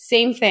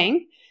 Same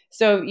thing.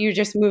 So you're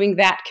just moving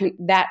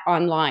that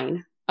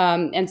online.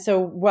 And so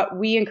what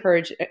we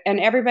encourage, and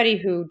everybody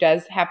who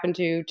does happen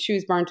to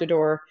choose Barn to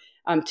Door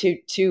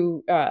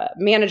to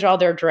manage all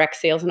their direct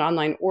sales and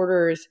online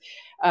orders,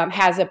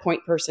 has a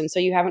point person. So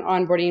you have an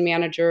onboarding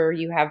manager,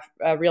 you have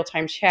a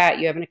real-time chat,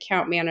 you have an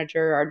account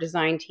manager, our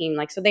design team.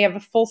 So they have a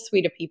full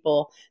suite of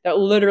people that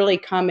literally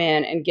come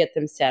in and get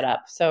them set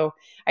up. So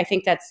I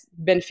think that's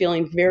been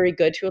feeling very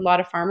good to a lot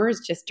of farmers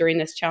just during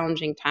this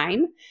challenging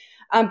time.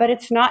 But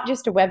it's not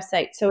just a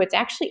website. So it's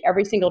actually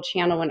every single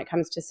channel when it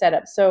comes to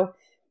setup. So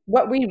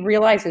what we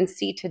realize and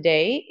see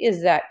today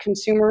is that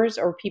consumers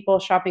or people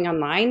shopping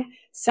online,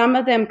 some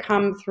of them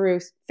come through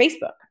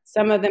Facebook,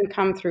 some of them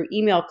come through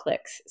email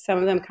clicks, some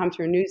of them come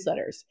through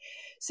newsletters.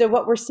 So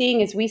what we're seeing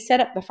is we set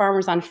up the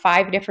farmers on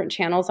 5 different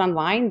channels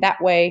online.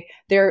 That way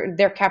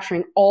they're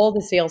capturing all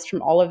the sales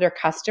from all of their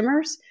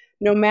customers,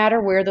 no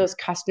matter where those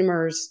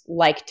customers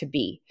like to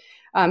be.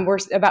 We're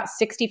about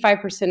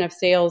 65% of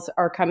sales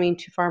are coming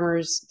to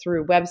farmers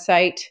through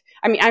website.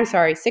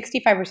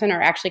 65%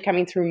 are actually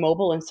coming through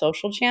mobile and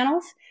social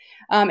channels.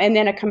 And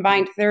then a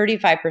combined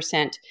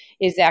 35%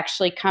 is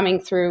actually coming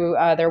through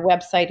their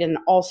website and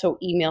also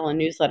email and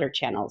newsletter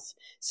channels.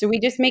 So we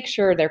just make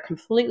sure they're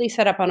completely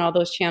set up on all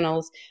those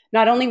channels,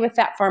 not only with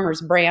that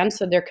farmer's brand,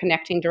 so they're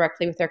connecting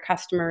directly with their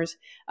customers,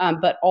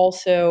 but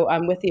also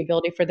with the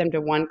ability for them to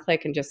one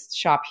click and just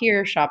shop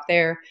here, shop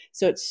there.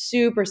 So it's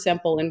super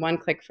simple in one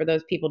click for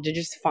those people to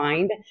just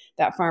find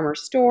that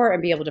farmer's store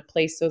and be able to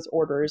place those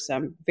orders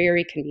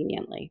very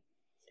conveniently.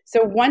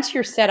 So once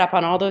you're set up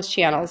on all those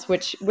channels,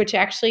 which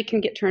actually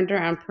can get turned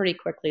around pretty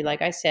quickly,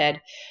 like I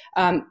said,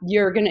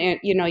 you're going to,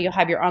 you'll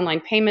have your online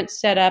payments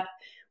set up,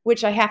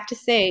 which I have to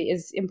say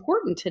is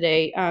important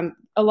today.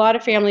 A lot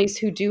of families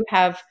who do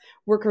have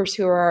workers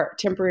who are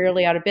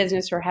temporarily out of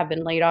business or have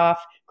been laid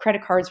off,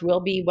 credit cards will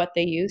be what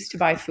they use to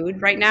buy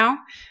food right now.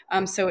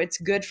 So it's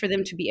good for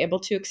them to be able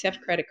to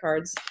accept credit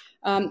cards.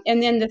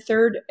 And then the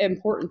third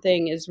important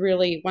thing is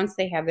really once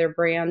they have their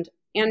brand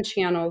and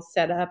channels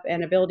set up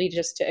and ability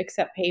just to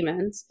accept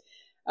payments,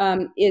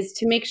 is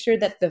to make sure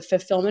that the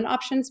fulfillment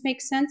options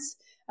make sense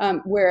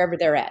wherever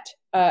they're at.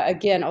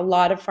 Again, a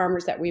lot of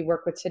farmers that we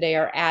work with today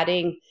are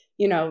adding,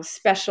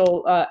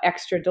 special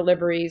extra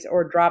deliveries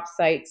or drop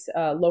sites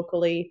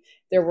locally.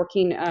 They're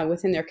working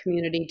within their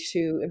community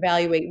to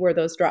evaluate where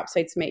those drop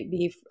sites may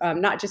be,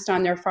 not just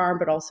on their farm,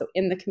 but also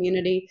in the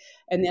community.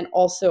 And then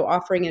also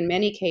offering, in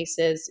many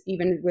cases,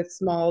 even with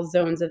small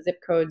zones of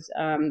zip codes,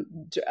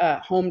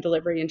 home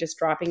delivery and just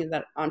dropping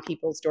that on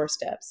people's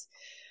doorsteps.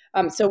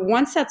 So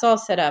once that's all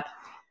set up,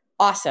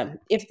 awesome.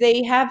 If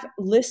they have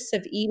lists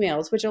of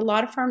emails, which a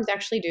lot of farms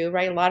actually do,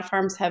 right? A lot of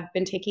farms have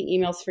been taking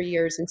emails for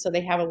years, and so they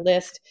have a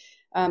list.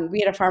 We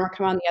had a farmer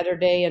come on the other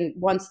day, and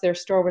once their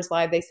store was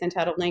live, they sent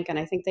out a link, and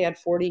I think they had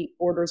 40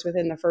 orders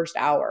within the first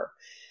hour.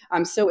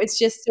 So it's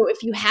just, so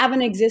if you have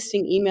an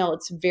existing email,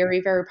 it's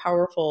very, very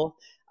powerful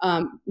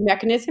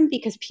mechanism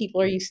because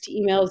people are used to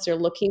emails. They're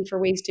looking for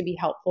ways to be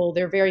helpful.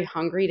 They're very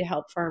hungry to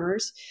help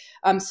farmers.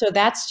 So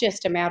that's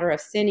just a matter of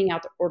sending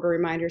out the order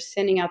reminders,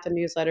 sending out the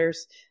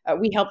newsletters.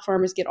 We help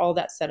farmers get all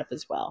that set up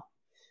as well.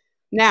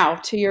 Now,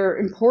 to your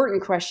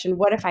important question,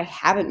 what if I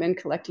haven't been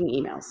collecting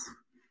emails?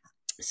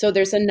 So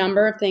there's a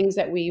number of things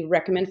that we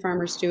recommend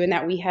farmers do and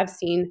that we have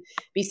seen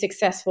be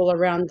successful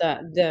around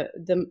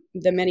the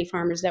many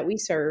farmers that we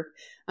serve.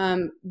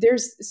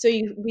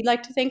 We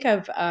like to think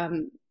of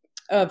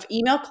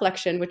email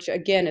collection, which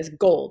again is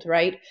gold,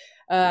 right?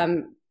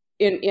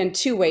 In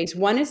 2 ways.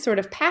 One is sort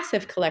of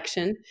passive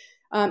collection,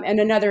 and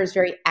another is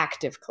very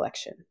active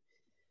collection.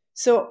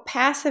 So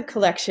passive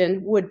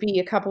collection would be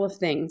a couple of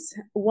things.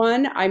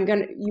 One,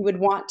 you would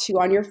want to,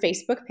 on your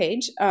Facebook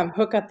page,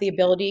 hook up the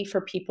ability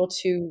for people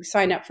to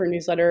sign up for a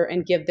newsletter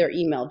and give their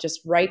email just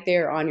right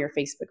there on your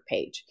Facebook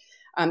page.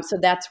 So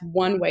that's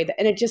one way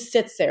and it just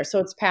sits there. So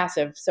it's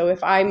passive. So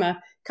if I'm a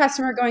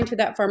customer going to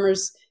that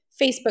farmer's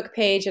Facebook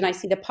page and I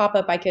see the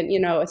pop-up, I can,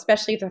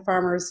 especially if the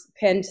farmers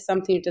pinned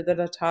something to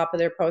the top of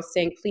their post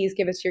saying, please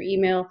give us your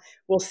email.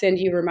 We'll send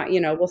you,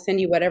 we'll send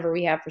you whatever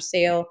we have for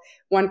sale.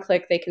 One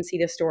click, they can see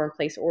the store and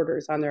place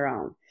orders on their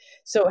own.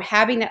 So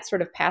having that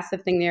sort of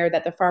passive thing there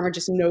that the farmer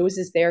just knows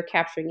is there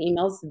capturing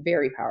emails,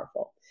 very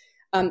powerful.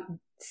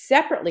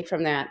 Separately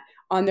from that,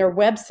 on their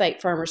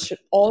website, farmers should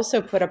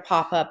also put a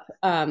pop-up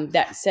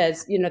that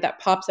says, that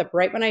pops up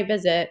right when I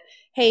visit,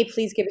 hey,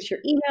 please give us your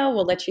email.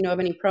 We'll let you know of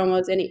any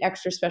promos, any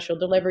extra special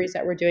deliveries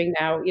that we're doing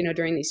now,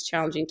 during these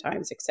challenging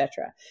times, et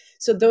cetera.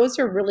 So those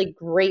are really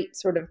great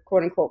sort of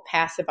quote unquote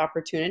passive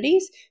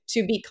opportunities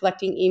to be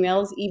collecting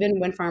emails, even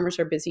when farmers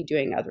are busy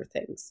doing other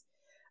things.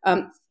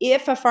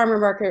 If a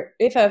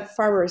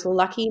farmer is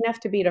lucky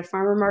enough to be at a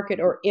farmer market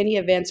or any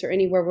events or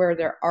anywhere where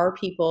there are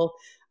people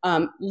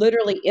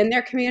literally in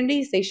their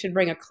communities, they should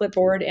bring a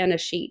clipboard and a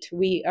sheet.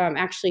 We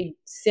actually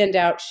send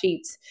out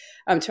sheets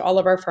to all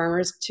of our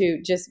farmers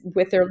to just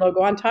with their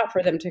logo on top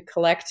for them to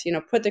collect,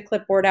 put the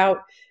clipboard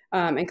out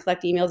and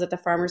collect emails at the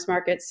farmers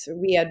markets.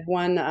 We had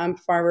one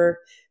farmer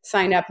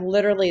sign up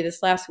literally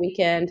this last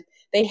weekend.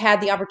 They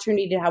had the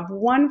opportunity to have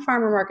one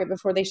farmer market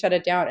before they shut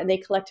it down, and they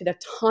collected a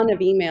ton of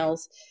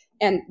emails.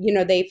 and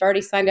they've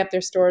already signed up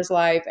their stores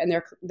live, and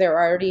they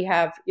already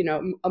have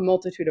a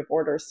multitude of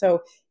orders.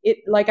 So it,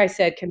 like I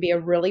said, can be a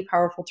really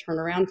powerful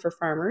turnaround for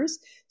farmers.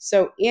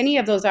 So any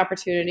of those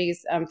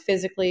opportunities,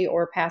 physically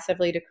or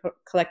passively, to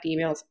collect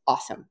emails,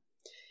 awesome.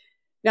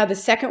 Now the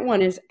second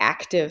one is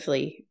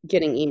actively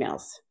getting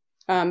emails.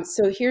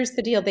 So here's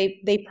the deal.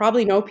 They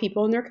probably know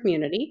people in their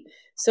community.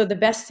 So the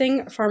best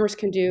thing farmers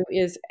can do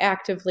is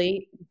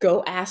actively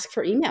go ask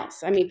for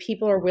emails. I mean,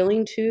 people are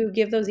willing to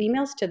give those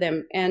emails to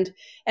them and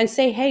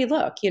say, hey,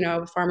 look,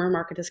 farmer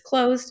market is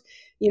closed.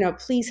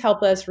 Please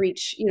help us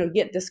reach,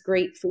 get this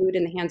great food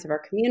in the hands of our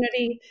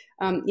community.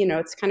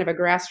 It's kind of a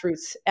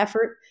grassroots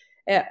effort.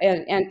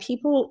 And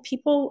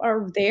people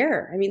are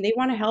there. I mean, they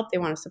want to help. They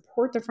want to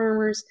support the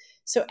farmers.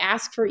 So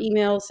ask for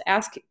emails.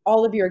 Ask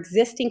all of your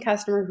existing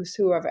customers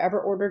who have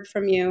ever ordered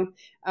from you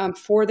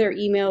for their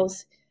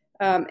emails.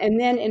 And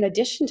then in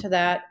addition to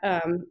that,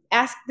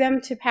 ask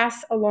them to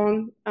pass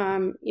along,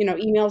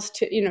 emails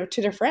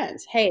to their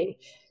friends. Hey,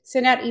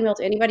 send out email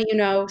to anybody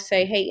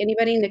say, hey,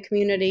 anybody in the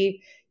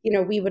community,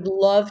 we would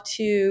love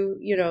to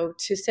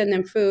send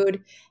them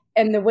food.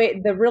 And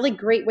the really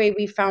great way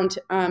we found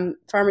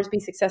farmers be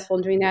successful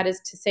in doing that is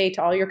to say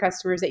to all your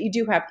customers that you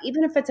do have,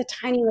 even if it's a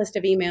tiny list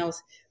of emails,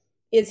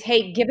 is,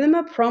 hey, give them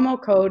a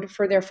promo code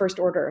for their first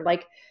order.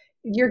 Like,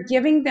 you're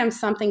giving them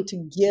something to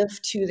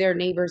give to their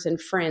neighbors and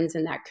friends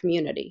in that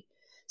community.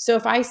 So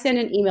if I send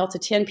an email to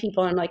 10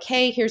 people, and I'm like,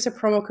 hey, here's a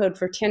promo code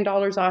for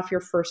 $10 off your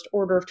first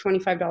order of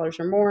 $25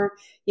 or more,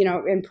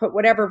 and put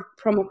whatever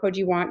promo code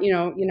you want,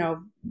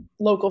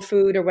 local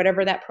food or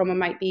whatever that promo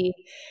might be.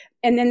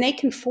 And then they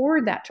can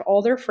forward that to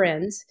all their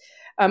friends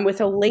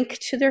with a link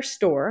to their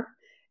store.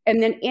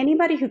 And then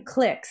anybody who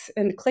clicks,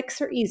 and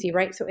clicks are easy,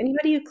 right? So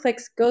anybody who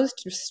clicks goes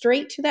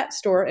straight to that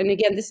store. And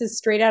again, this is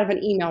straight out of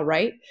an email,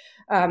 right?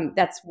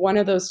 That's one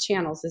of those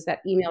channels, is that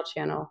email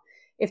channel.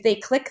 If they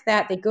click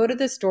that, they go to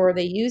the store,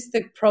 they use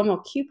the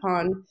promo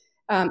coupon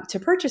to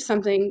purchase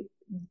something.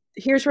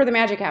 Here's where the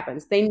magic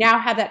happens. They now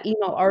have that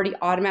email already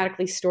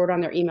automatically stored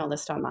on their email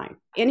list online.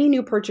 Any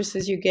new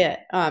purchases you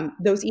get,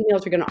 those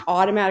emails are going to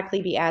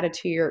automatically be added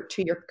to your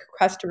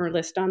customer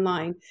list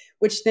online,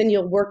 which then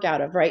you'll work out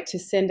of, right, to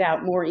send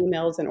out more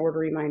emails and order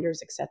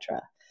reminders,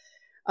 etc.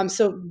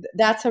 So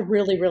that's a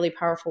really, really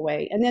powerful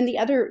way. And then the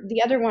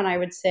other one I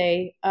would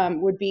say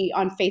would be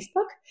on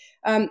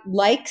Facebook.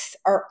 Likes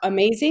are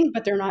amazing,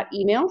 but they're not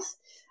emails.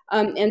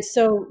 And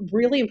so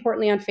really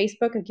importantly on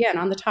Facebook, again,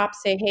 on the top,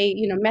 say, hey,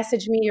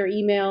 message me your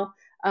email.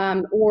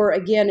 Or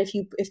again,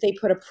 if they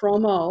put a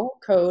promo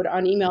code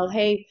on email,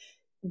 hey,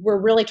 we're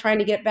really trying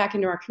to get back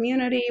into our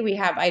community. We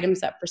have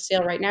items up for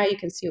sale right now. You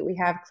can see what we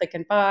have, click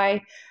and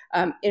buy.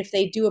 If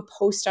they do a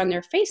post on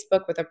their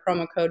Facebook with a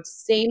promo code,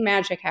 same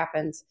magic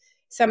happens.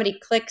 Somebody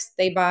clicks,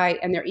 they buy,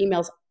 and their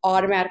email's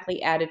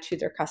automatically added to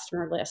their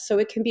customer list. So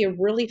it can be a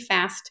really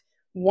fast,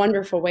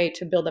 wonderful way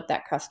to build up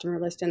that customer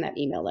list and that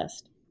email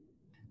list.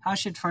 How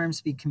should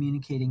farms be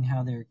communicating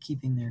how they're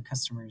keeping their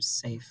customers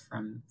safe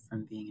from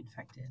being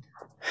infected?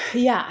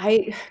 Yeah,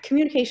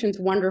 communication's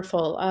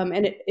wonderful,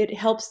 and it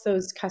helps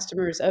those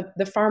customers,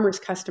 the farmers'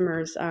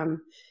 customers,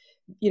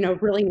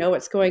 really know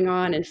what's going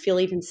on and feel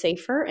even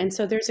safer. And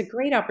so there's a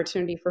great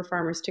opportunity for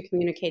farmers to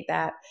communicate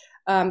that.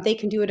 They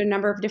can do it a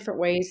number of different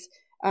ways.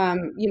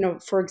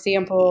 For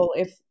example,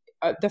 if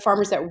the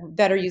farmers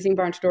that are using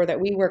Barn to Door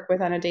that we work with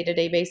on a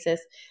day-to-day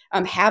basis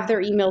have their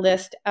email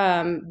list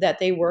that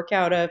they work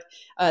out of.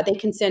 They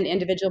can send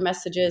individual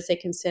messages. They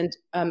can send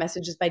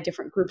messages by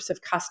different groups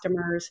of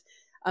customers.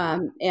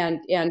 And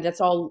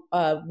that's all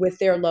with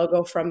their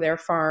logo from their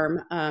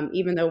farm.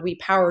 Even though we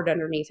powered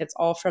underneath, it's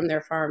all from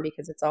their farm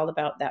because it's all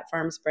about that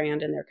farm's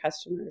brand and their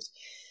customers.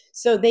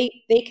 So they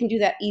can do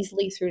that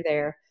easily through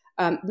there.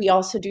 We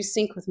also do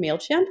sync with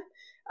MailChimp.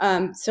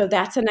 So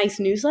that's a nice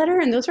newsletter.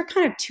 And those are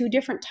kind of two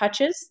different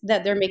touches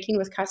that they're making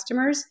with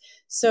customers.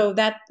 So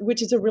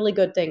which is a really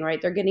good thing,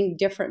 right? They're getting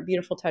different,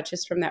 beautiful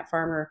touches from that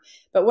farmer.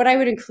 But what I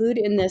would include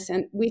in this,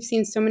 and we've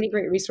seen so many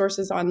great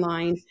resources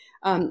online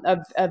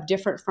of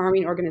different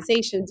farming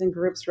organizations and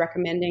groups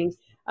recommending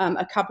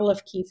a couple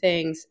of key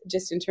things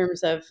just in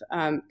terms of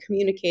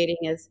communicating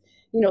is,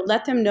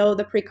 let them know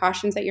the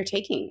precautions that you're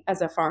taking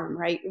as a farm,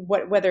 right?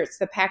 Whether it's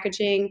the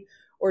packaging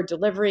or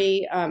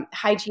delivery,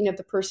 hygiene of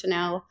the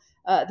personnel.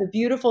 The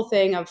beautiful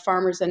thing of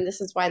farmers, and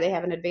this is why they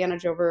have an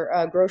advantage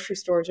over grocery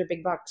stores or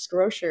big box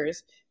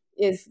grocers,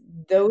 is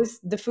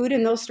the food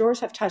in those stores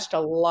have touched a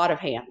lot of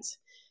hands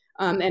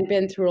and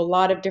been through a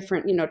lot of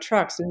different,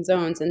 trucks and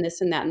zones and this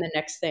and that and the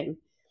next thing.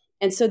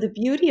 And so the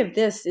beauty of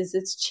this is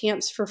it's a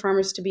chance for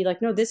farmers to be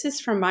like, no, this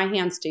is from my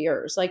hands to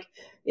yours. Like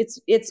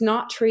it's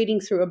not trading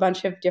through a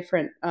bunch of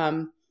different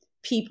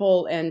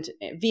people and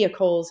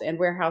vehicles and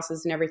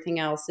warehouses and everything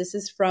else. This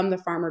is from the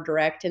farmer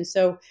direct. And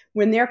so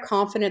when they're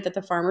confident that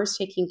the farmer is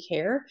taking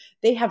care,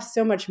 they have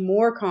so much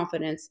more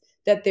confidence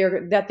that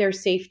their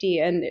safety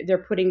and they're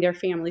putting their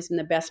families in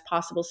the best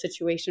possible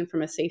situation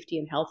from a safety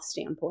and health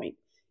standpoint.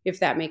 if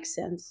that makes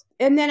sense.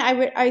 And then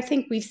I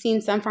think we've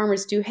seen some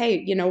farmers do,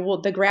 hey,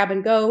 we'll the grab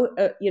and go,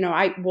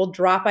 we'll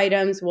drop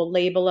items, we'll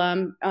label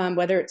them,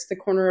 whether it's the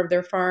corner of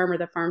their farm or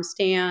the farm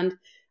stand,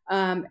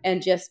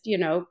 and just,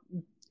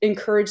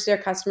 encourage their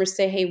customers,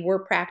 say, hey, we're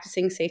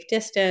practicing safe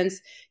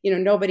distance.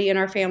 Nobody in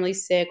our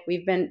family's sick.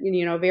 We've been,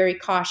 very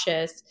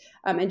cautious,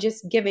 and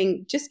just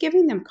giving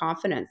them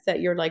confidence that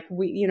you're like,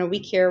 we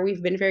care.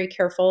 We've been very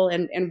careful,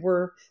 and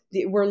we're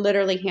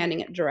literally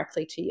handing it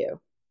directly to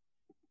you.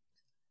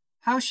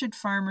 How should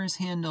farmers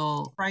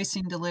handle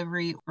pricing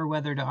delivery, or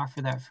whether to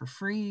offer that for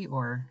free?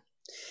 Or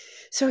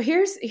so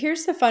here's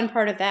the fun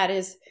part of that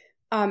is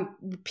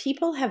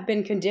people have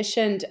been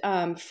conditioned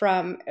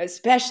from,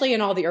 especially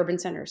in all the urban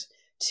centers,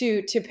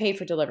 to pay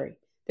for delivery.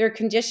 They're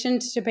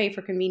conditioned to pay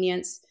for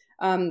convenience,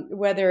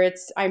 whether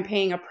it's I'm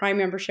paying a Prime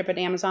membership at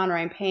Amazon or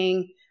I'm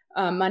paying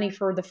money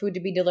for the food to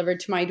be delivered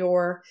to my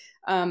door.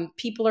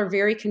 People are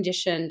very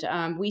conditioned.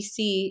 We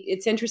see,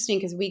 it's interesting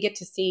because we get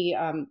to see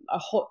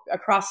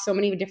across so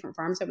many different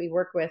farms that we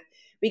work with,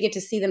 we get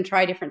to see them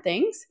try different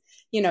things,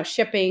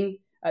 shipping,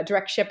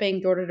 direct shipping,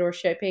 door-to-door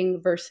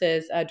shipping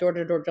versus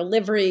door-to-door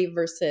delivery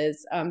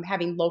versus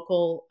having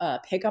local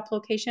pickup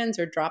locations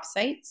or drop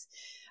sites.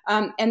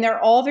 And they're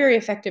all very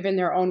effective in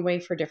their own way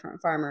for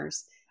different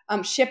farmers.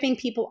 Shipping,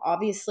 people,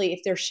 obviously, if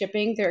they're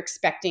shipping, they're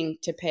expecting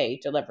to pay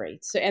delivery.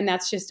 So, and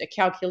that's just a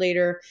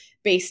calculator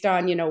based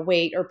on,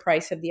 weight or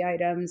price of the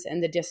items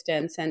and the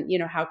distance and,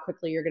 how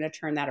quickly you're going to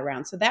turn that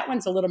around. So that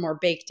one's a little more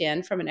baked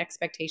in from an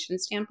expectation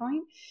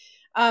standpoint.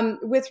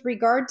 With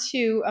regard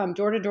to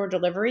door-to-door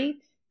delivery,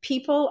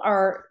 people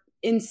are,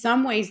 in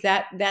some ways,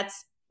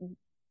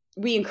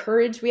 we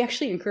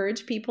actually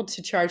encourage people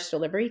to charge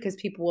delivery because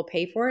people will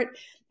pay for it.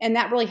 And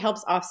that really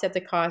helps offset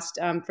the cost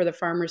for the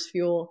farmers'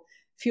 fuel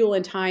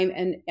and time.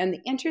 And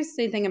the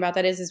interesting thing about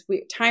that is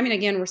time and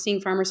again, we're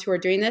seeing farmers who are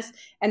doing this,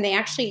 and they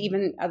actually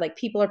even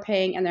people are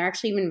paying, and they're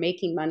actually even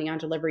making money on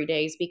delivery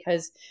days,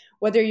 because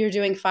whether you're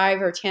doing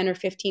 $5 or $10 or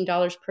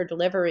 $15 per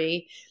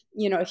delivery,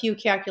 if you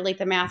calculate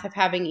the math of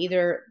having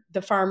either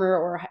the farmer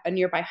or a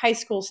nearby high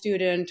school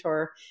student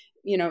or,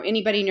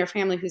 anybody in your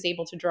family who's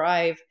able to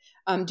drive,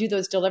 do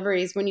those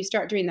deliveries, when you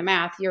start doing the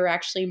math, you're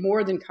actually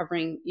more than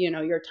covering,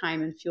 your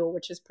time and fuel,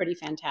 which is pretty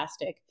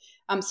fantastic.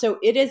 So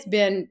it has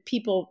been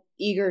people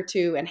eager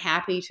to and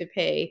happy to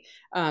pay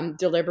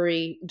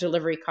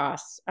delivery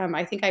costs.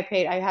 I think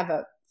I have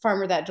a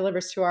farmer that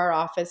delivers to our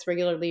office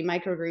regularly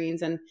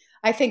microgreens, and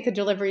I think the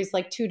delivery is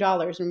like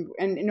 $2,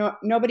 and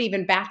nobody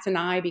even bats an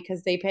eye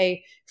because they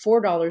pay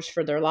 $4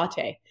 for their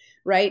latte,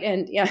 right?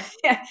 And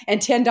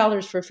and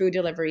 $10 for food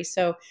delivery.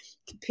 So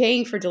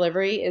paying for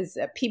delivery is,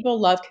 people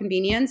love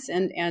convenience,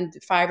 and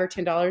 $5 or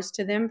 $10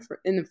 to them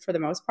for the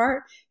most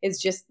part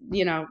is just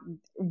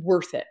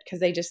worth it because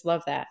they just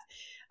love that.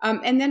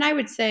 And then I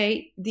would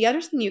say the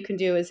other thing you can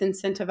do is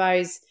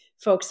incentivize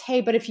folks.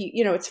 Hey, but if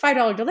it's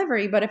 $5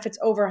 delivery, but if it's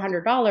over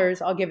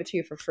 $100, I'll give it to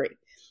you for free.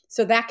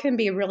 So that can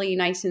be a really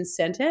nice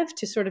incentive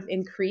to sort of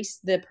increase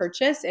the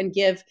purchase and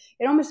it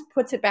almost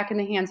puts it back in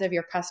the hands of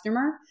your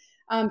customer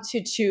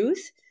to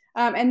choose.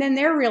 And then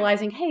they're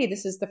realizing, hey,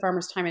 this is the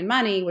farmer's time and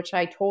money, which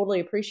I totally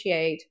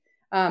appreciate.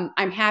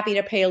 I'm happy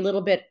to pay a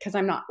little bit because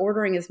I'm not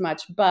ordering as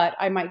much, but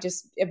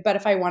but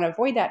if I want to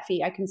avoid that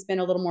fee, I can spend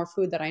a little more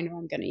food that I know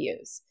I'm going to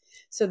use.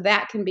 So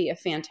that can be a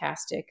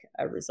fantastic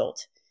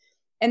result.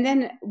 And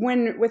then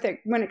when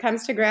it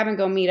comes to grab and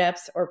go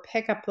meetups or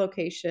pickup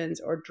locations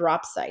or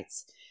drop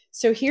sites,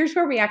 so here's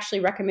where we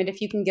actually recommend,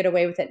 if you can get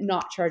away with it,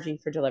 not charging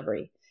for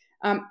delivery.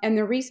 And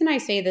the reason I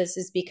say this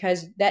is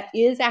because that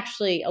is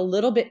actually a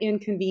little bit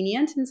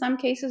inconvenient in some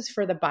cases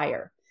for the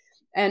buyer.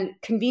 And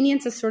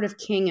convenience is sort of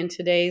king in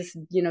today's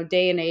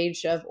day and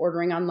age of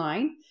ordering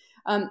online.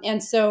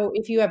 And so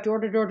if you have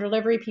door-to-door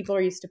delivery, people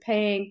are used to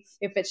paying.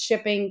 If it's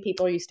shipping,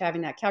 people are used to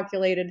having that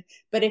calculated.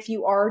 But if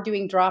you are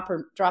doing drop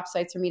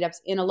sites or meetups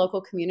in a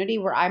local community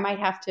where I might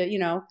have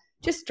to,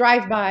 just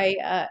drive by,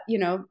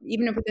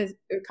 even if it's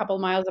a couple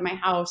of miles of my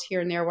house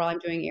here and there while I'm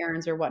doing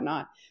errands or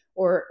whatnot,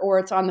 or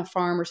it's on the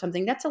farm or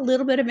something, that's a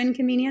little bit of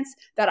inconvenience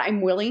that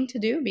I'm willing to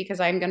do because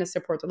I'm going to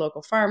support the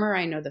local farmer.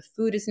 I know the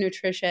food is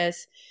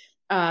nutritious.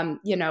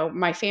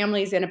 My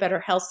family's in a better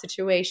health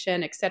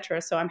situation, et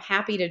cetera. So I'm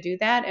happy to do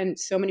that. And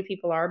so many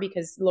people are,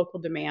 because local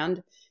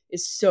demand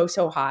is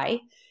so high.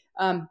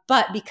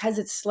 But because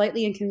it's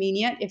slightly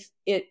inconvenient, if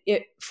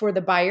it for the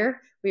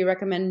buyer, we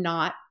recommend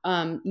not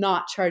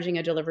charging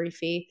a delivery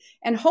fee.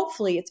 And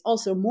hopefully it's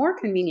also more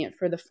convenient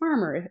for the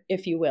farmer,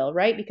 if you will,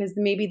 right? Because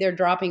maybe they're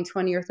dropping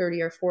 20 or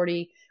 30 or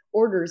 40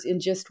 orders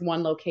in just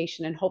one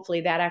location. And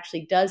hopefully that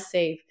actually does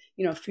save,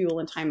 fuel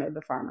and time of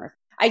the farmer.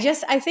 I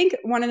think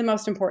one of the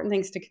most important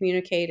things to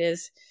communicate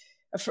is,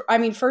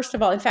 first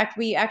of all, in fact,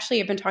 we actually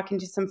have been talking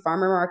to some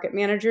farmer market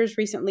managers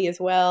recently as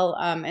well.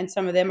 And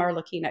some of them are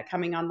looking at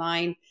coming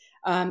online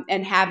and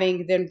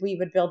then we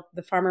would build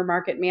the farmer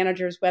market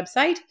manager's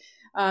website.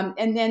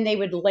 And then they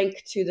would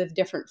link to the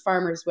different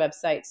farmers'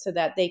 websites so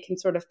that they can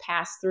sort of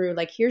pass through,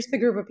 like, here's the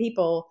group of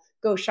people,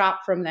 go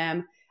shop from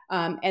them.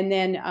 And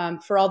then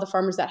for all the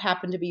farmers that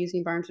happen to be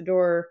using Barn to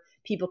Door,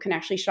 people can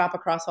actually shop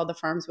across all the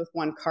farms with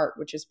one cart,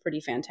 which is pretty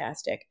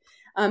fantastic.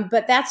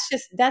 But that's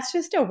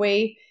just a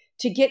way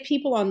to get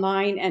people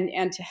online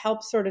and to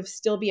help sort of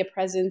still be a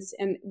presence.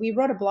 And we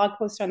wrote a blog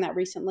post on that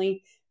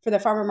recently for the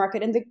farmer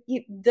market. And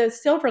the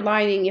silver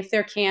lining, if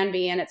there can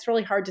be, and it's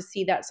really hard to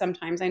see that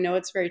sometimes, I know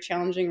it's very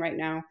challenging right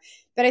now,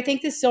 but I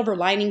think the silver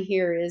lining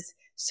here is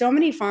so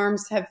many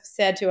farms have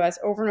said to us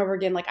over and over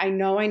again, like, I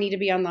know I need to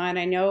be online.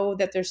 I know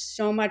that there's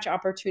so much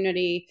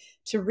opportunity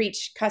to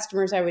reach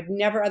customers I would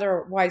never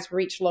otherwise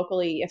reach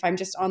locally if I'm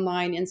just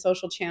online in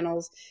social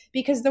channels,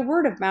 because the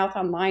word of mouth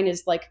online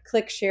is like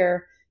click,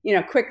 share,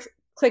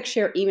 click,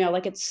 share, email.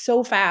 Like, it's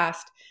so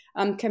fast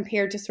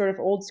compared to sort of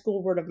old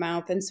school word of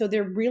mouth. And so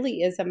there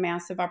really is a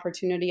massive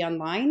opportunity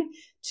online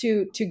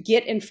to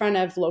get in front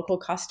of local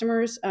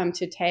customers,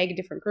 to tag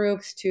different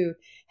groups, to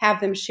have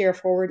them share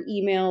forward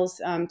emails,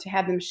 to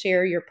have them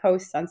share your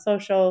posts on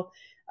social.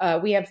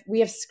 We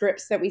have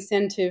scripts that we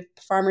send to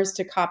farmers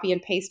to copy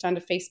and paste onto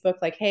Facebook,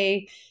 like,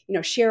 hey,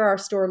 share our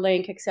store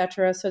link,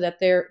 etc., so that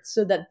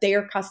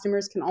their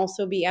customers can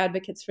also be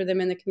advocates for them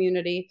in the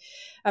community.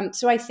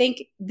 So I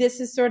think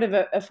this is sort of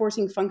a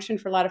forcing function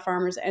for a lot of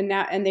farmers,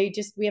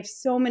 we have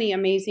so many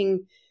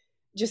amazing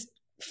just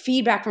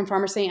feedback from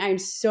farmers saying, I'm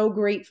so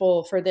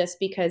grateful for this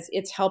because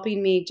it's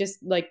helping me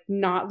just like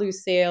not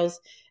lose sales,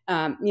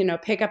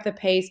 pick up the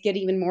pace, get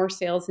even more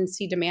sales, and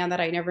see demand that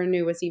I never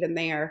knew was even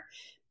there.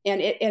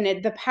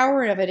 And the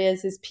power of it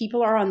is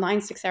people are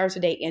online 6 hours a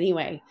day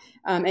anyway.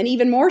 And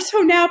even more so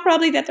now,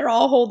 probably, that they're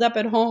all holed up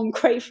at home,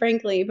 quite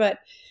frankly. But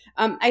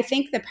I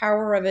think the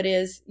power of it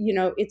is,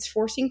 it's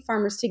forcing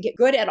farmers to get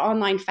good at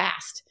online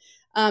fast.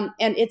 And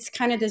it's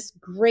kind of this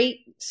great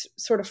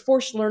sort of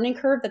forced learning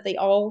curve that they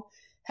all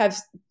have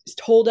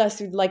told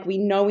us, like, we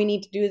know we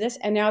need to do this.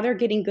 And now they're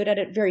getting good at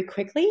it very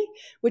quickly,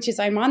 which is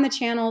I'm on the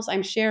channels,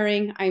 I'm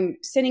sharing, I'm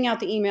sending out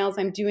the emails,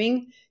 I'm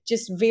doing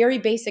just very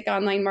basic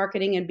online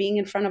marketing and being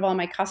in front of all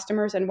my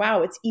customers. And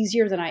wow, it's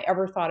easier than I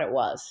ever thought it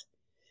was.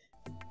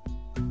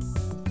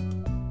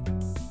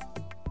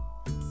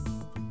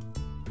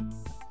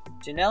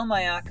 Janelle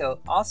Mayako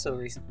also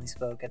recently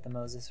spoke at the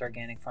Moses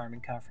Organic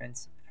Farming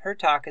Conference. Her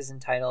talk is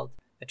entitled,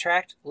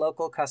 Attract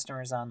Local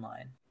Customers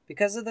Online.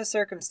 Because of the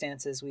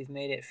circumstances, we've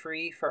made it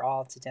free for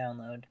all to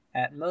download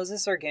at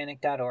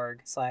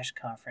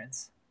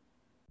mosesorganic.org/conference.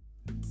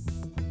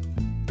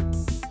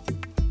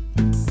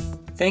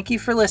 Thank you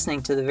for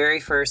listening to the very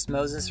first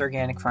Moses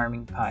Organic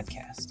Farming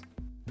podcast.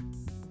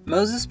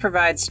 Moses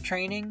provides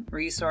training,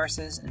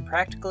 resources, and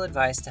practical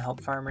advice to help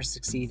farmers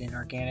succeed in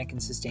organic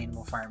and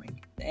sustainable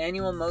farming. The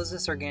annual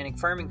Moses Organic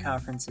Farming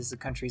Conference is the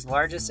country's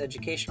largest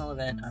educational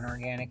event on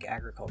organic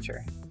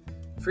agriculture.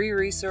 Free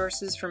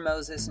resources from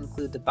Moses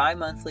include the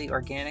bi-monthly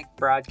Organic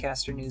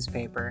Broadcaster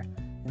newspaper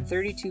and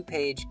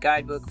 32-page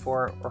guidebook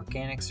for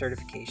organic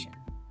certification.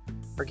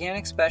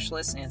 Organic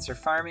specialists answer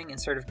farming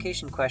and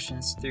certification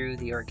questions through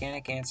the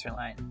Organic Answer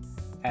Line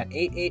at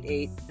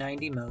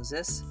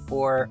 888-90-MOSES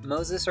or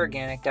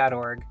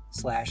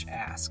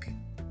mosesorganic.org/ask.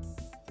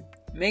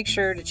 Make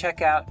sure to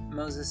check out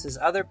Moses'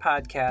 other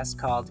podcast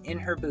called In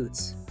Her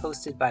Boots,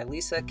 hosted by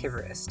Lisa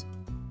Kiverist.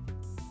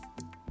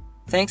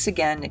 Thanks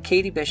again to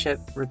Katie Bishop,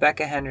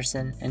 Rebecca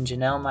Henderson, and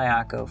Janelle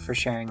Mayako for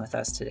sharing with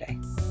us today.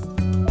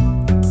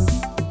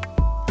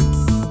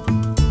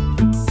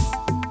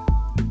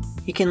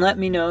 You can let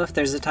me know if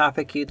there's a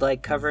topic you'd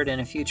like covered in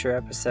a future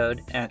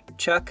episode at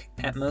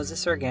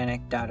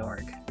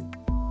chuck@mosesorganic.org.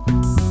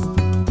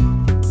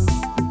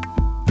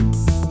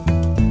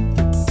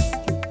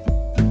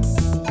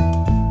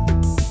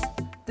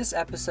 This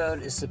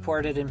episode is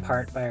supported in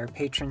part by our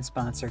patron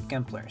sponsor,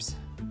 Gemplers.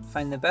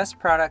 Find the best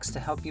products to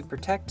help you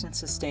protect and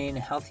sustain a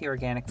healthy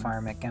organic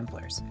farm at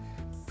Gemplers.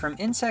 From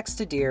insects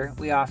to deer,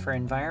 we offer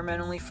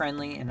environmentally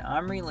friendly and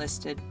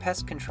OMRI-listed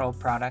pest control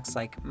products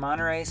like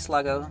Monterey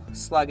Sluggo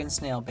slug and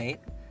snail bait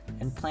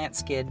and plant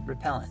skid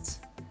repellents.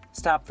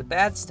 Stop the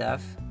bad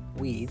stuff,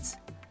 weeds,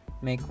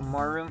 make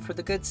more room for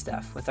the good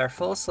stuff with our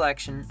full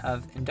selection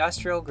of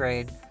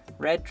industrial-grade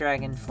Red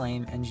Dragon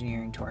Flame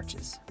engineering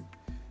torches.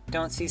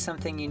 Don't see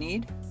something you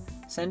need?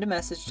 Send a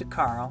message to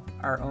Carl,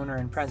 our owner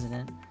and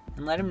president,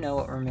 and let him know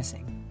what we're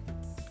missing.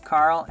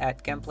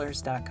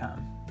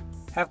 Carl@Gemplers.com.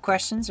 Have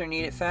questions or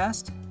need it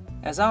fast?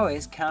 As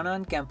always, count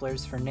on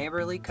Gemplers for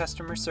neighborly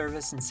customer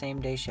service and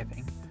same-day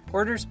shipping.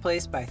 Orders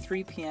placed by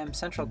 3 p.m.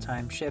 Central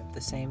Time ship the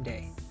same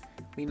day.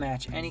 We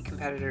match any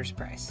competitor's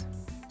price.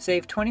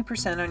 Save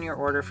 20% on your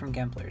order from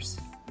Gemplers.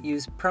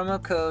 Use promo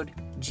code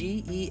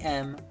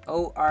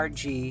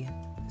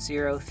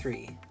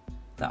GEMORG03.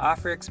 The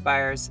offer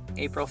expires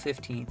April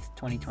 15th,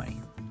 2020.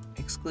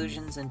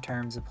 Exclusions and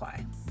terms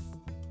apply.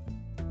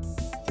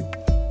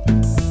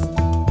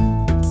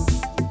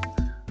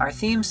 Our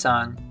theme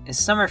song is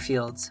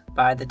Summerfields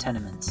by the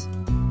Tenements.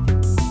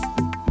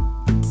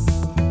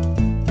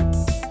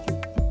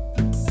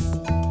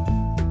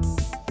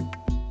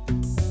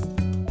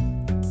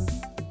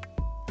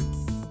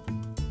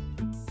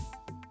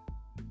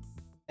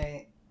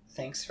 Hey,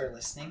 thanks for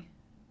listening.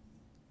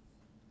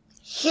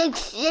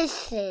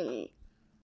 Listen.